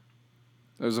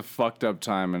 It was a fucked up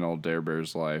time in old Dare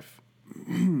Bear's life.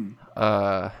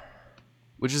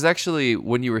 Which is actually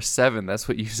when you were 7. That's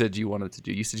what you said you wanted to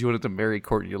do. You said you wanted to marry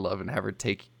Courtney Love and have her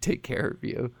take care of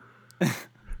you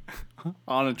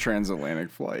on a transatlantic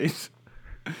flight.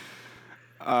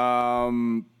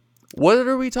 What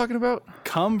are we talking about?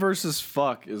 Cum versus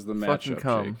fuck is the Fucking matchup.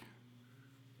 cum. Jake.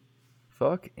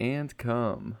 Fuck and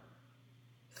cum.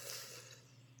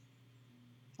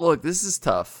 Look, this is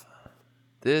tough.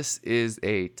 This is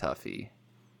a toughie.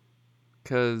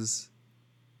 Cause,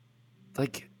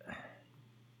 like,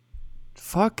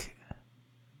 fuck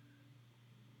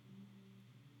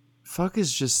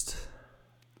is just,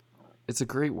 it's a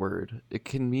great word. It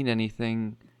can mean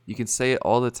anything. You can say it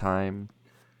all the time.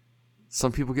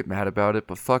 Some people get mad about it,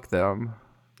 but fuck them.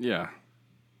 Yeah.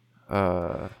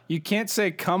 You can't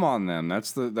say come on them.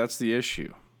 That's the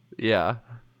issue. Yeah.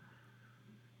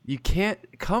 You can't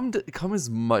come is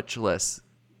much less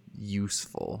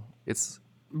useful.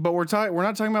 But we're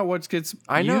not talking about what gets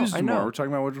used more. We're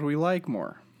talking about what we like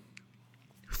more.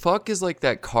 Fuck is like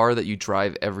that car that you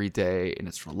drive every day and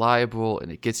it's reliable and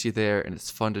it gets you there and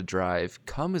it's fun to drive.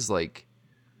 Cum is like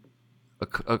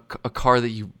a car that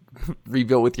you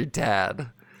rebuilt with your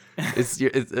dad.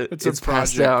 It's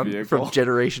passed down vehicle. From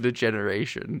generation to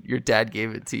generation. Your dad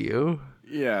gave it to you.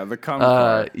 Yeah, the cum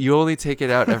car. You only take it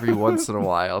out every once in a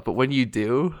while, but when you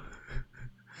do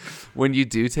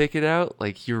take it out,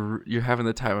 like you're having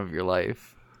the time of your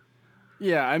life.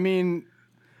 Yeah, I mean,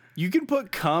 you can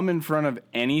put cum in front of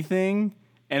anything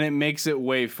and it makes it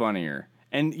way funnier.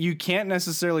 And you can't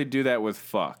necessarily do that with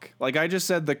fuck. Like I just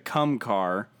said the cum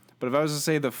car, but if I was to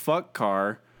say the fuck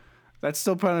car, that's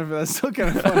still kind of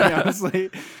funny, honestly.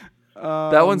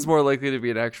 That one's more likely to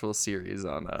be an actual series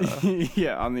on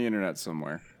yeah, on the internet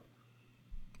somewhere.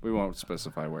 We won't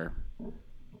specify where.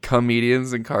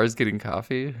 Comedians in cars getting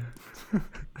coffee.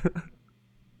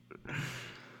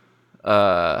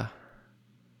 I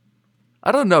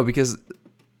don't know, because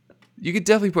you could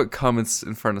definitely put comments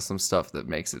in front of some stuff that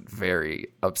makes it very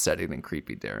upsetting and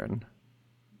creepy, Darren.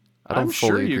 I don't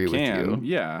fully agree with you.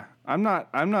 Yeah, I'm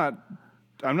not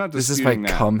This is disputing my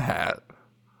that. cum hat.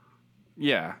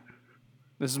 Yeah.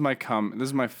 This is my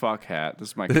fuck hat. This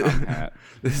is my cum hat.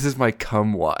 This is my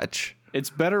cum watch. It's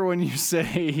better when you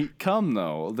say cum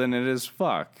though than it is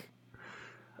fuck.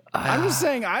 I'm just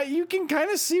saying you can kind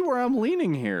of see where I'm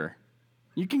leaning here.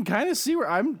 You can kind of see where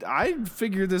I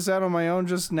figured this out on my own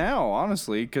just now,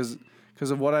 honestly, because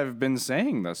of what I've been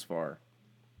saying thus far.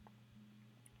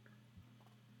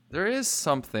 There is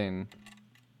something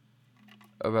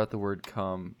about the word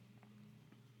cum.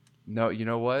 No, you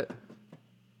know what?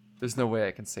 There's no way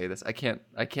I can say this. I can't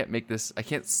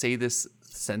say this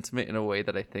sentiment in a way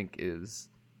that I think is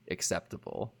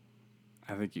acceptable.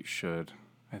 I think you should.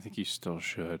 I think you still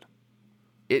should.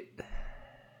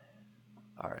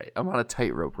 All right, I'm on a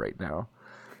tightrope right now.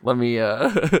 Let me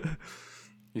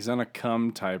He's on a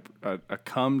cum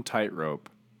tightrope.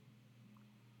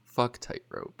 Fuck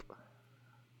tightrope.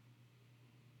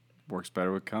 Works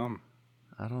better with cum.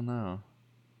 I don't know.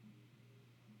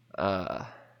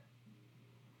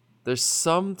 There's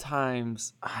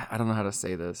sometimes I don't know how to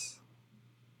say this.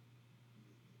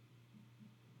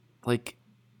 Like,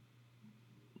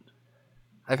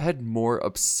 I've had more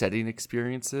upsetting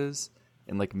experiences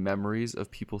and like memories of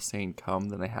people saying cum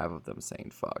than I have of them saying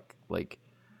fuck. Like,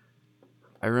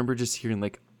 I remember just hearing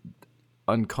like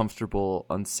uncomfortable,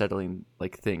 unsettling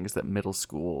like things that middle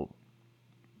school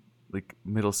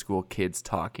kids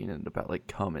talking and about like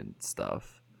cum and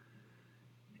stuff.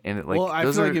 And it, like, well, I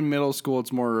feel like in middle school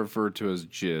it's more referred to as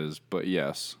jizz, but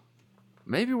yes.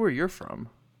 Maybe where you're from.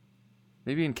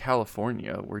 Maybe in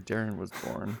California, where Darren was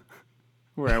born.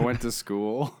 Where I went to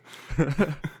school.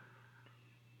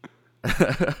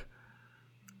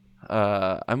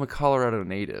 I'm a Colorado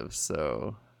native,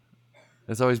 so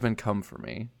it's always been cum for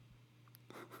me.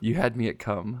 You had me at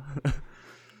cum.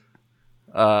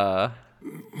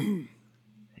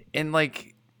 And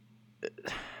like,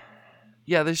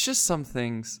 yeah, there's just some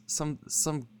things, some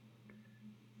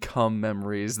cum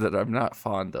memories that I'm not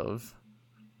fond of.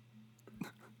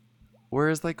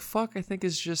 Whereas like fuck, I think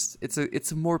is just it's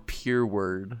a more pure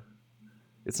word.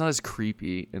 It's not as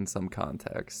creepy in some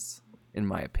contexts, in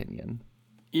my opinion.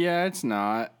 Yeah, it's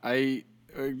not.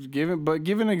 Give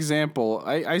an example.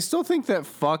 I still think that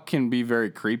fuck can be very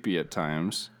creepy at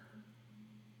times.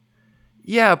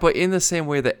 Yeah, but in the same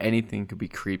way that anything could be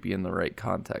creepy in the right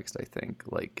context, I think.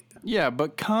 Like, yeah,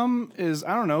 but cum is,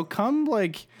 I don't know,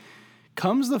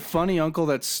 cum's the funny uncle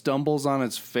that stumbles on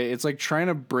its face. It's like trying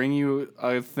to bring you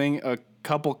a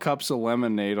couple cups of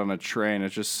lemonade on a tray, and it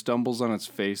just stumbles on his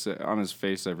face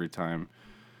every time.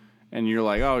 And you're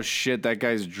like, oh shit, that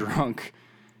guy's drunk.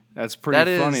 That's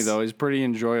pretty funny though. He's pretty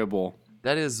enjoyable.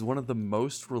 That is one of the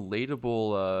most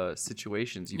relatable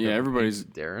situations you've Yeah, ever everybody's-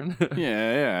 painted, Darren.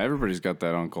 Yeah, everybody's got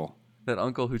that uncle. That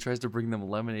uncle who tries to bring them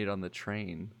lemonade on the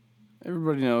train.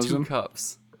 Everybody knows 2 him.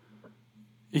 cups.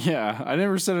 Yeah, I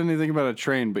never said anything about a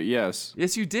train, but yes.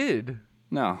 Yes, you did.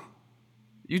 No,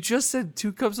 You just said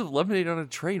 2 cups of lemonade on a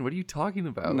train. What are you talking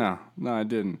about? no, I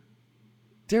didn't.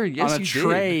 Darren, yes, On a you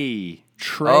tray. did.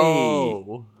 Tray.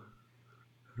 Oh.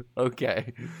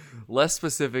 Okay. Less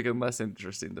specific and less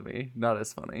interesting to me. Not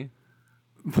as funny.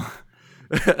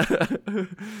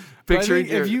 Picturing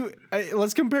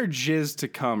let's compare jizz to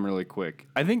cum really quick.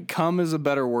 I think cum is a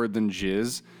better word than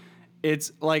jizz.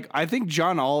 It's like, I think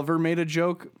John Oliver made a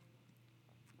joke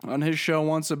on his show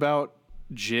once about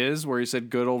jizz, where he said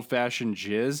good old fashioned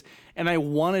jizz, and I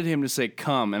wanted him to say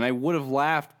cum, and I would have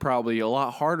laughed probably a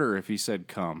lot harder if he said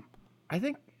cum. I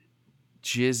think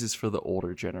jizz is for the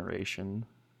older generation.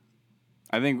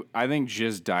 I think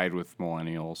jizz died with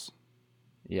millennials.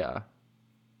 Yeah.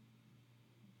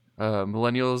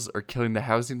 Millennials are killing the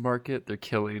housing market. They're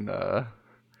killing They're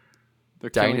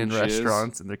dine-in killing jizz.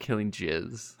 restaurants, and they're killing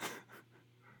jizz.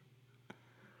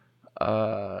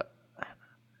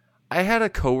 I had a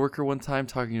coworker one time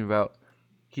talking about.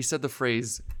 He said the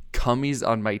phrase "cummies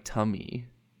on my tummy."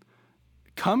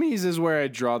 Cummies is where I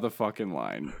draw the fucking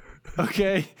line.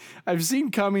 Okay, I've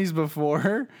seen cummies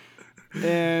before,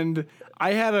 and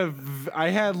I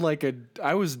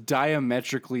was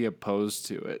diametrically opposed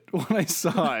to it when I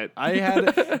saw it. I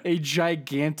had a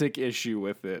gigantic issue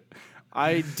with it.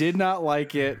 I did not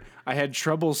like it. I had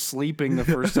trouble sleeping the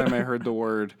first time I heard the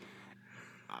word.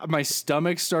 My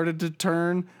stomach started to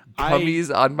turn.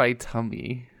 Cummies on my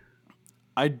tummy.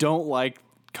 I don't like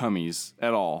cummies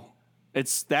at all.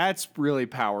 That's really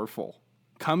powerful.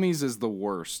 Cummies is the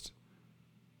worst.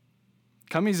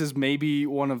 Cummies is maybe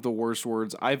one of the worst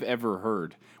words I've ever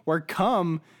heard. Where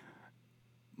cum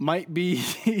might be,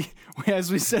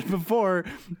 as we said before,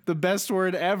 the best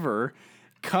word ever.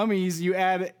 Cummies, you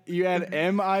add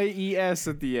M-I-E-S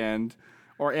at the end,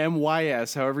 or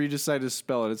M-Y-S, however you decide to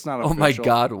spell it. It's not official. Oh my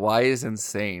god, Y is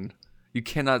insane. You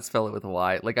cannot spell it with a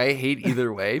Y. Like, I hate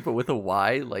either way, but with a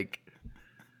Y, like,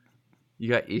 you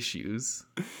got issues.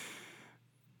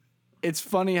 It's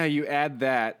funny how you add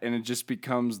that and it just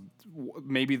becomes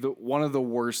maybe one of the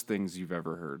worst things you've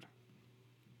ever heard.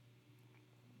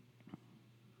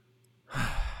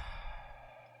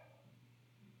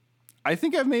 I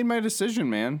think I've made my decision,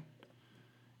 man.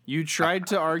 You tried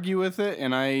to argue with it,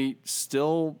 and I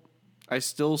still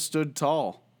stood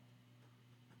tall.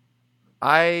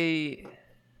 I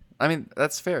mean,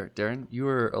 that's fair, Darren. You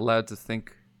are allowed to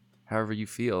think however you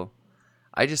feel.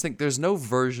 I just think there's no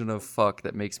version of fuck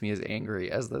that makes me as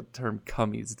angry as the term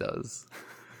cummies does.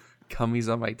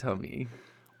 Cummies on my tummy.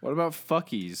 What about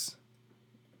fuckies?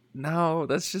 No,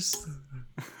 that's just...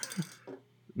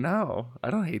 No,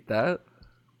 I don't hate that.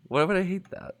 Why would I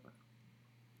hate that?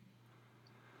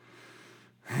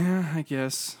 Yeah, I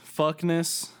guess.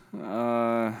 Fuckness.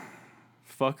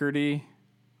 Fuckerty.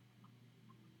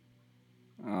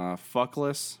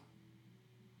 Fuckless.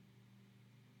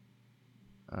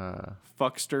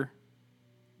 Fuckster.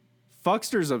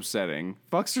 Fuckster's upsetting.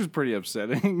 Fuckster's pretty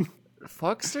upsetting.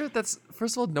 Fuckster? That's...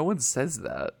 First of all, no one says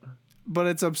that. But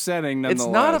it's upsetting nonetheless.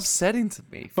 It's not upsetting to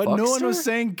me. But Fuckster? no one was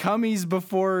saying cummies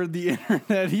before the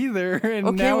internet either, and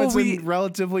Okay, now well, it's a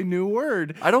relatively new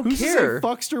word. I don't Who's care. To say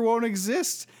Fuckster won't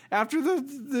exist after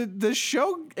the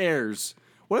show airs?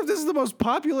 What if this is the most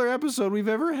popular episode we've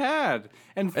ever had,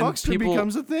 and Fuckster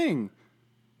becomes a thing?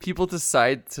 People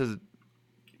decide to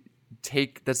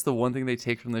take... That's the one thing they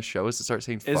take from the show is to start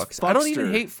saying Fuckster. I don't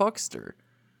even hate Fuckster.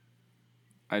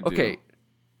 I do. Okay.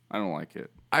 I don't like it.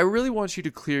 I really want you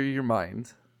to clear your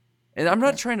mind. And I'm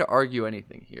not trying to argue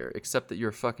anything here, except that you're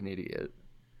a fucking idiot.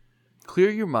 Clear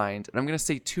your mind, and I'm going to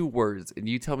say 2 words, and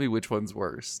you tell me which one's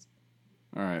worst.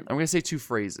 All right. I'm going to say 2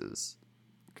 phrases.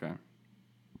 Okay.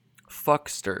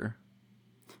 Fuckster.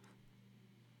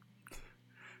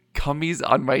 Cummies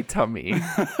on my tummy.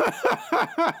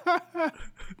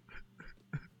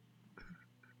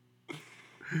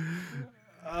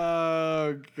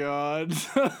 Oh, God.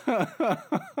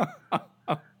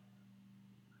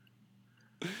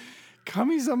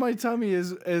 Cummies on my tummy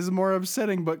is more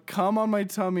upsetting, but cum on my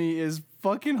tummy is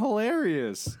fucking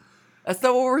hilarious. That's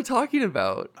not what we're talking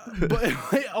about. But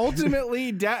ultimately,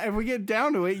 if we get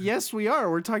down to it, yes, we are.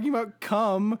 We're talking about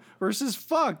cum versus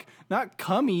fuck, not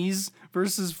cummies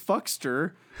versus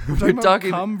fuckster. We're talking about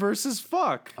cum versus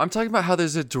fuck. I'm talking about how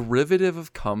there's a derivative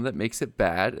of cum that makes it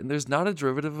bad, and there's not a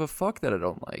derivative of fuck that I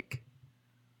don't like.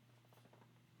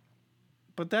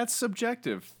 But that's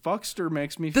subjective. Fuckster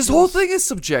makes me This feel whole thing is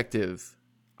subjective.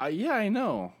 Yeah, I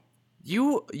know.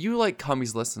 You like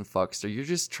cummies less than Fuckster. You're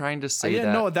just trying to say Yeah,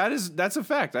 that. no, that's a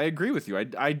fact. I agree with you.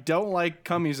 I don't like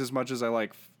cummies as much as I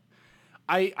like.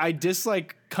 I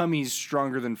dislike cummies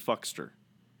stronger than Fuckster.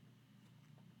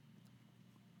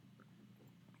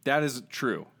 That is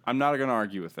true. I'm not going to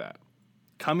argue with that.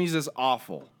 Cummies is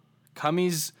awful.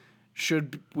 Cummies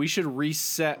we should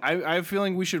reset. I have a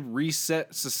feeling we should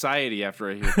reset society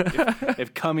after I hear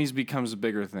if cummies becomes a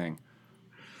bigger thing.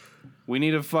 We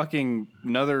need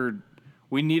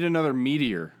we need another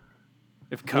meteor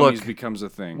if cummies becomes a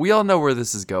thing. We all know where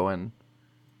this is going.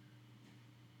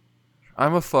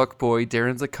 I'm a fuck boy.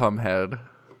 Darren's a cumhead.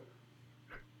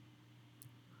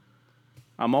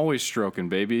 I'm always stroking,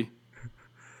 baby.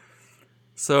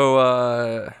 So,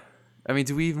 I mean,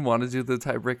 do we even want to do the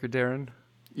tiebreaker, Darren?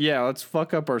 Yeah, let's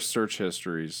fuck up our search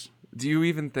histories. Do you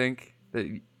even think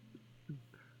that?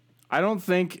 I don't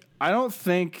think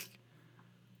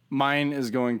mine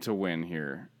is going to win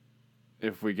here.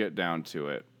 If we get down to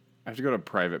it, I have to go to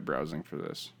private browsing for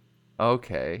this.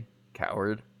 Okay,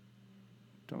 coward.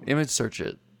 Don't image search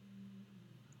it.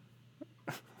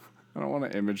 I don't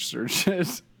want to image search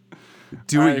it.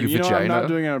 Do it, you vagina. I'm not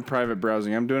doing it on private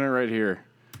browsing. I'm doing it right here.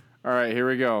 All right, here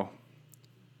we go.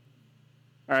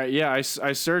 All right, yeah, I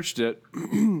searched it.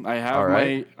 I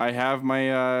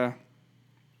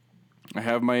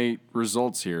have my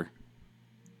results here.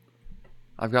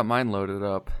 I've got mine loaded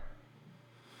up.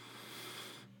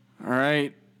 All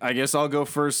right, I guess I'll go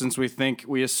first since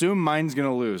we assume mine's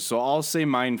gonna lose. So I'll say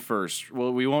mine first.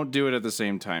 Well, we won't do it at the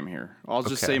same time here. I'll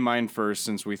just say mine first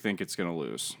since we think it's gonna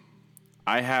lose.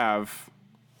 I have.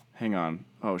 Hang on.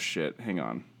 Oh shit. Hang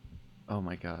on. Oh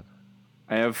my god.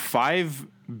 I have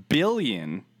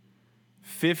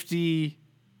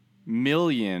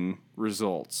 5,050,000,000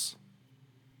 results.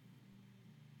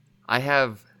 I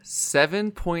have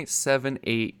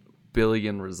 7.78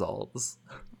 billion results.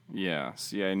 Yeah,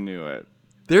 see, I knew it.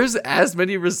 There's as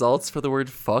many results for the word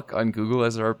fuck on Google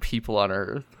as there are people on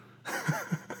Earth.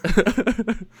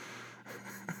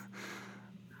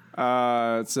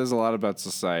 It says a lot about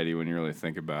society when you really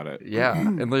think about it. Yeah,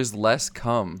 and there's less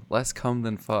cum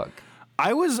than fuck.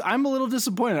 I'm a little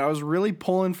disappointed. I was really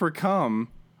pulling for cum.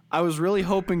 I was really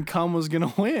hoping cum was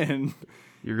gonna win.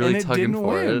 You're really tugging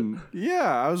for it.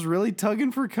 Yeah, I was really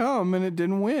tugging for cum, and it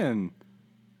didn't win.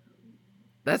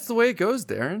 That's the way it goes,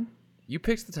 Darren. You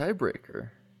picked the tiebreaker.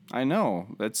 I know.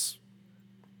 It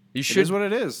is what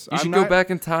it is. You should go back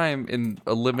in time and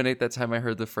eliminate that time I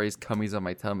heard the phrase "cummies on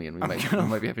my tummy," and we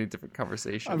might be having a different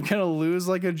conversation. I'm gonna lose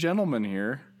like a gentleman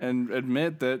here and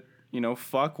admit that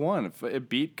fuck won. It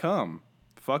beat cum.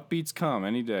 Fuck beats cum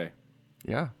any day.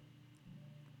 Yeah.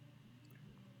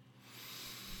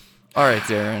 All right,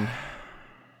 Darren.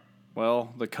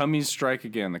 Well, the cummies strike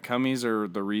again. The cummies are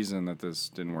the reason that this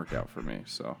didn't work out for me.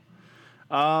 So,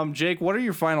 Jake, what are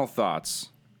your final thoughts?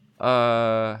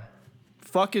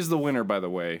 Fuck is the winner, by the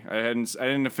way. I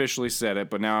didn't officially said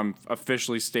it, but now I'm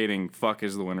officially stating fuck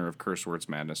is the winner of Curse Words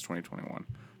Madness 2021.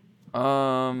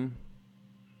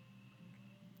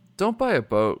 Don't buy a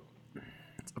boat.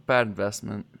 It's a bad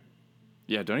investment.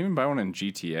 Yeah, don't even buy one in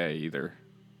GTA either.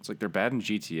 It's like they're bad in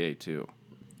GTA too.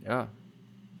 Yeah.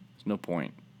 There's no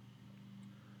point.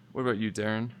 What about you,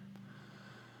 Darren?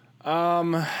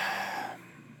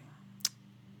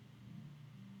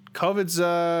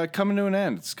 COVID's coming to an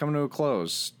end. It's coming to a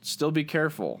close. Still be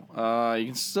careful.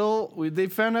 They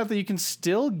found out that you can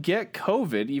still get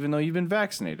COVID even though you've been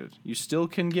vaccinated. You still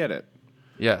can get it.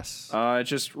 Yes. It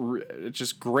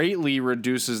just greatly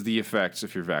reduces the effects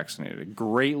if you're vaccinated. It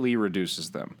greatly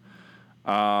reduces them.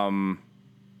 And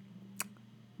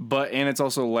it's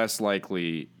also less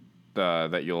likely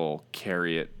that you'll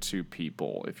carry it to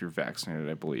people if you're vaccinated,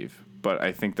 I believe. But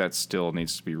I think that still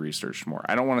needs to be researched more.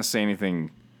 I don't want to say anything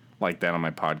like that on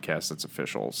my podcast that's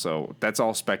official. So that's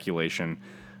all speculation.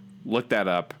 Look that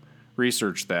up,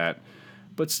 research that,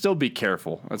 but still be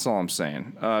careful. That's all I'm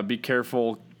saying. Be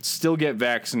careful, still get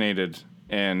vaccinated,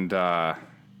 and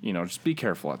just be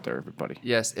careful out there, everybody.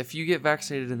 Yes, if you get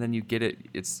vaccinated and then you get it,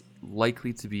 it's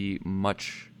likely to be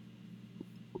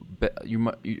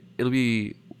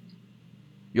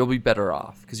you'll be better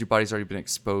off because your body's already been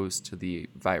exposed to the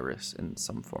virus in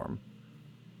some form.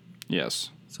 Yes.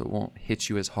 So it won't hit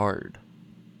you as hard.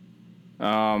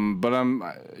 But I'm,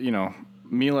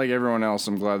 me like everyone else,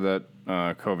 I'm glad that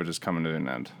COVID is coming to an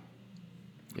end.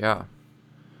 Yeah.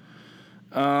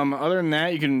 Other than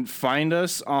that, you can find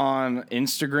us on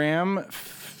Instagram,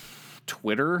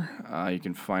 Twitter. You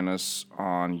can find us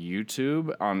on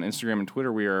YouTube. On Instagram and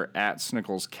Twitter, we are at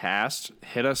SnicklesCast.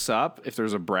 Hit us up. If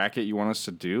there's a bracket you want us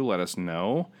to do, let us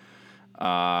know.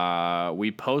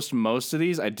 We post most of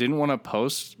these. I didn't want to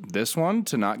post this one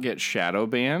to not get shadow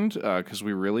banned because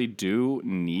we really do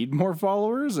need more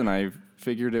followers, and I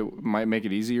figured it might make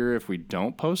it easier if we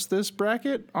don't post this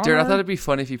bracket on Darren, I our thought it'd be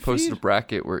fun if you posted feed. a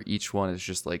bracket where each one is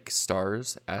just like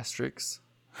stars, asterisks.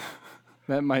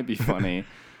 That might be funny.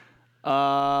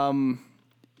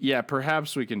 Yeah,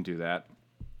 perhaps we can do that.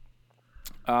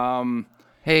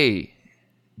 Hey,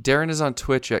 Darren is on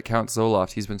Twitch at Count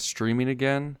Zoloft. He's been streaming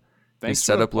again. Thanks His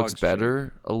for the setup looks plugs,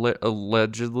 better,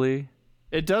 allegedly.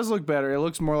 It does look better. It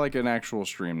looks more like an actual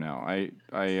stream now. I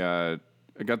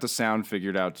got the sound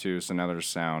figured out too, so now there's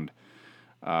sound.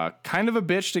 Kind of a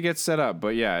bitch to get set up,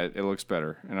 but yeah, it looks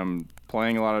better. And I'm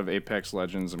playing a lot of Apex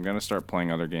Legends. I'm gonna start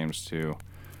playing other games too,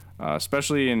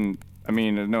 especially in. I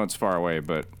mean, I know it's far away,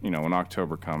 but you know, when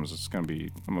October comes, I'm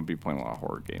gonna be playing a lot of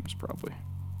horror games probably.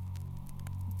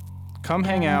 Come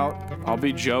hang out. I'll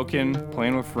be joking,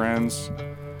 playing with friends.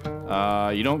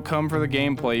 You don't come for the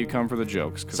gameplay, you come for the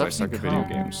jokes, because I suck at video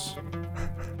games.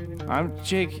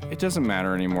 Jake, it doesn't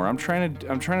matter anymore. I'm trying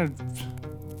to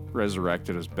resurrect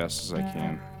it as best as I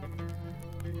can.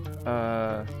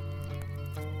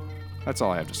 That's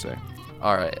all I have to say.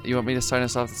 All right, you want me to sign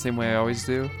us off the same way I always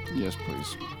do? Yes,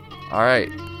 please. All right,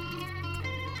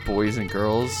 boys and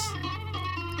girls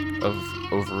of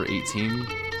over 18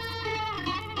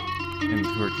 and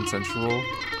who are consensual.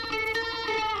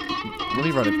 Let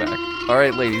me run it back. All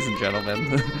right, ladies and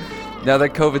gentlemen. Now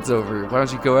that COVID's over, why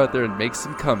don't you go out there and make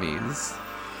some cummies?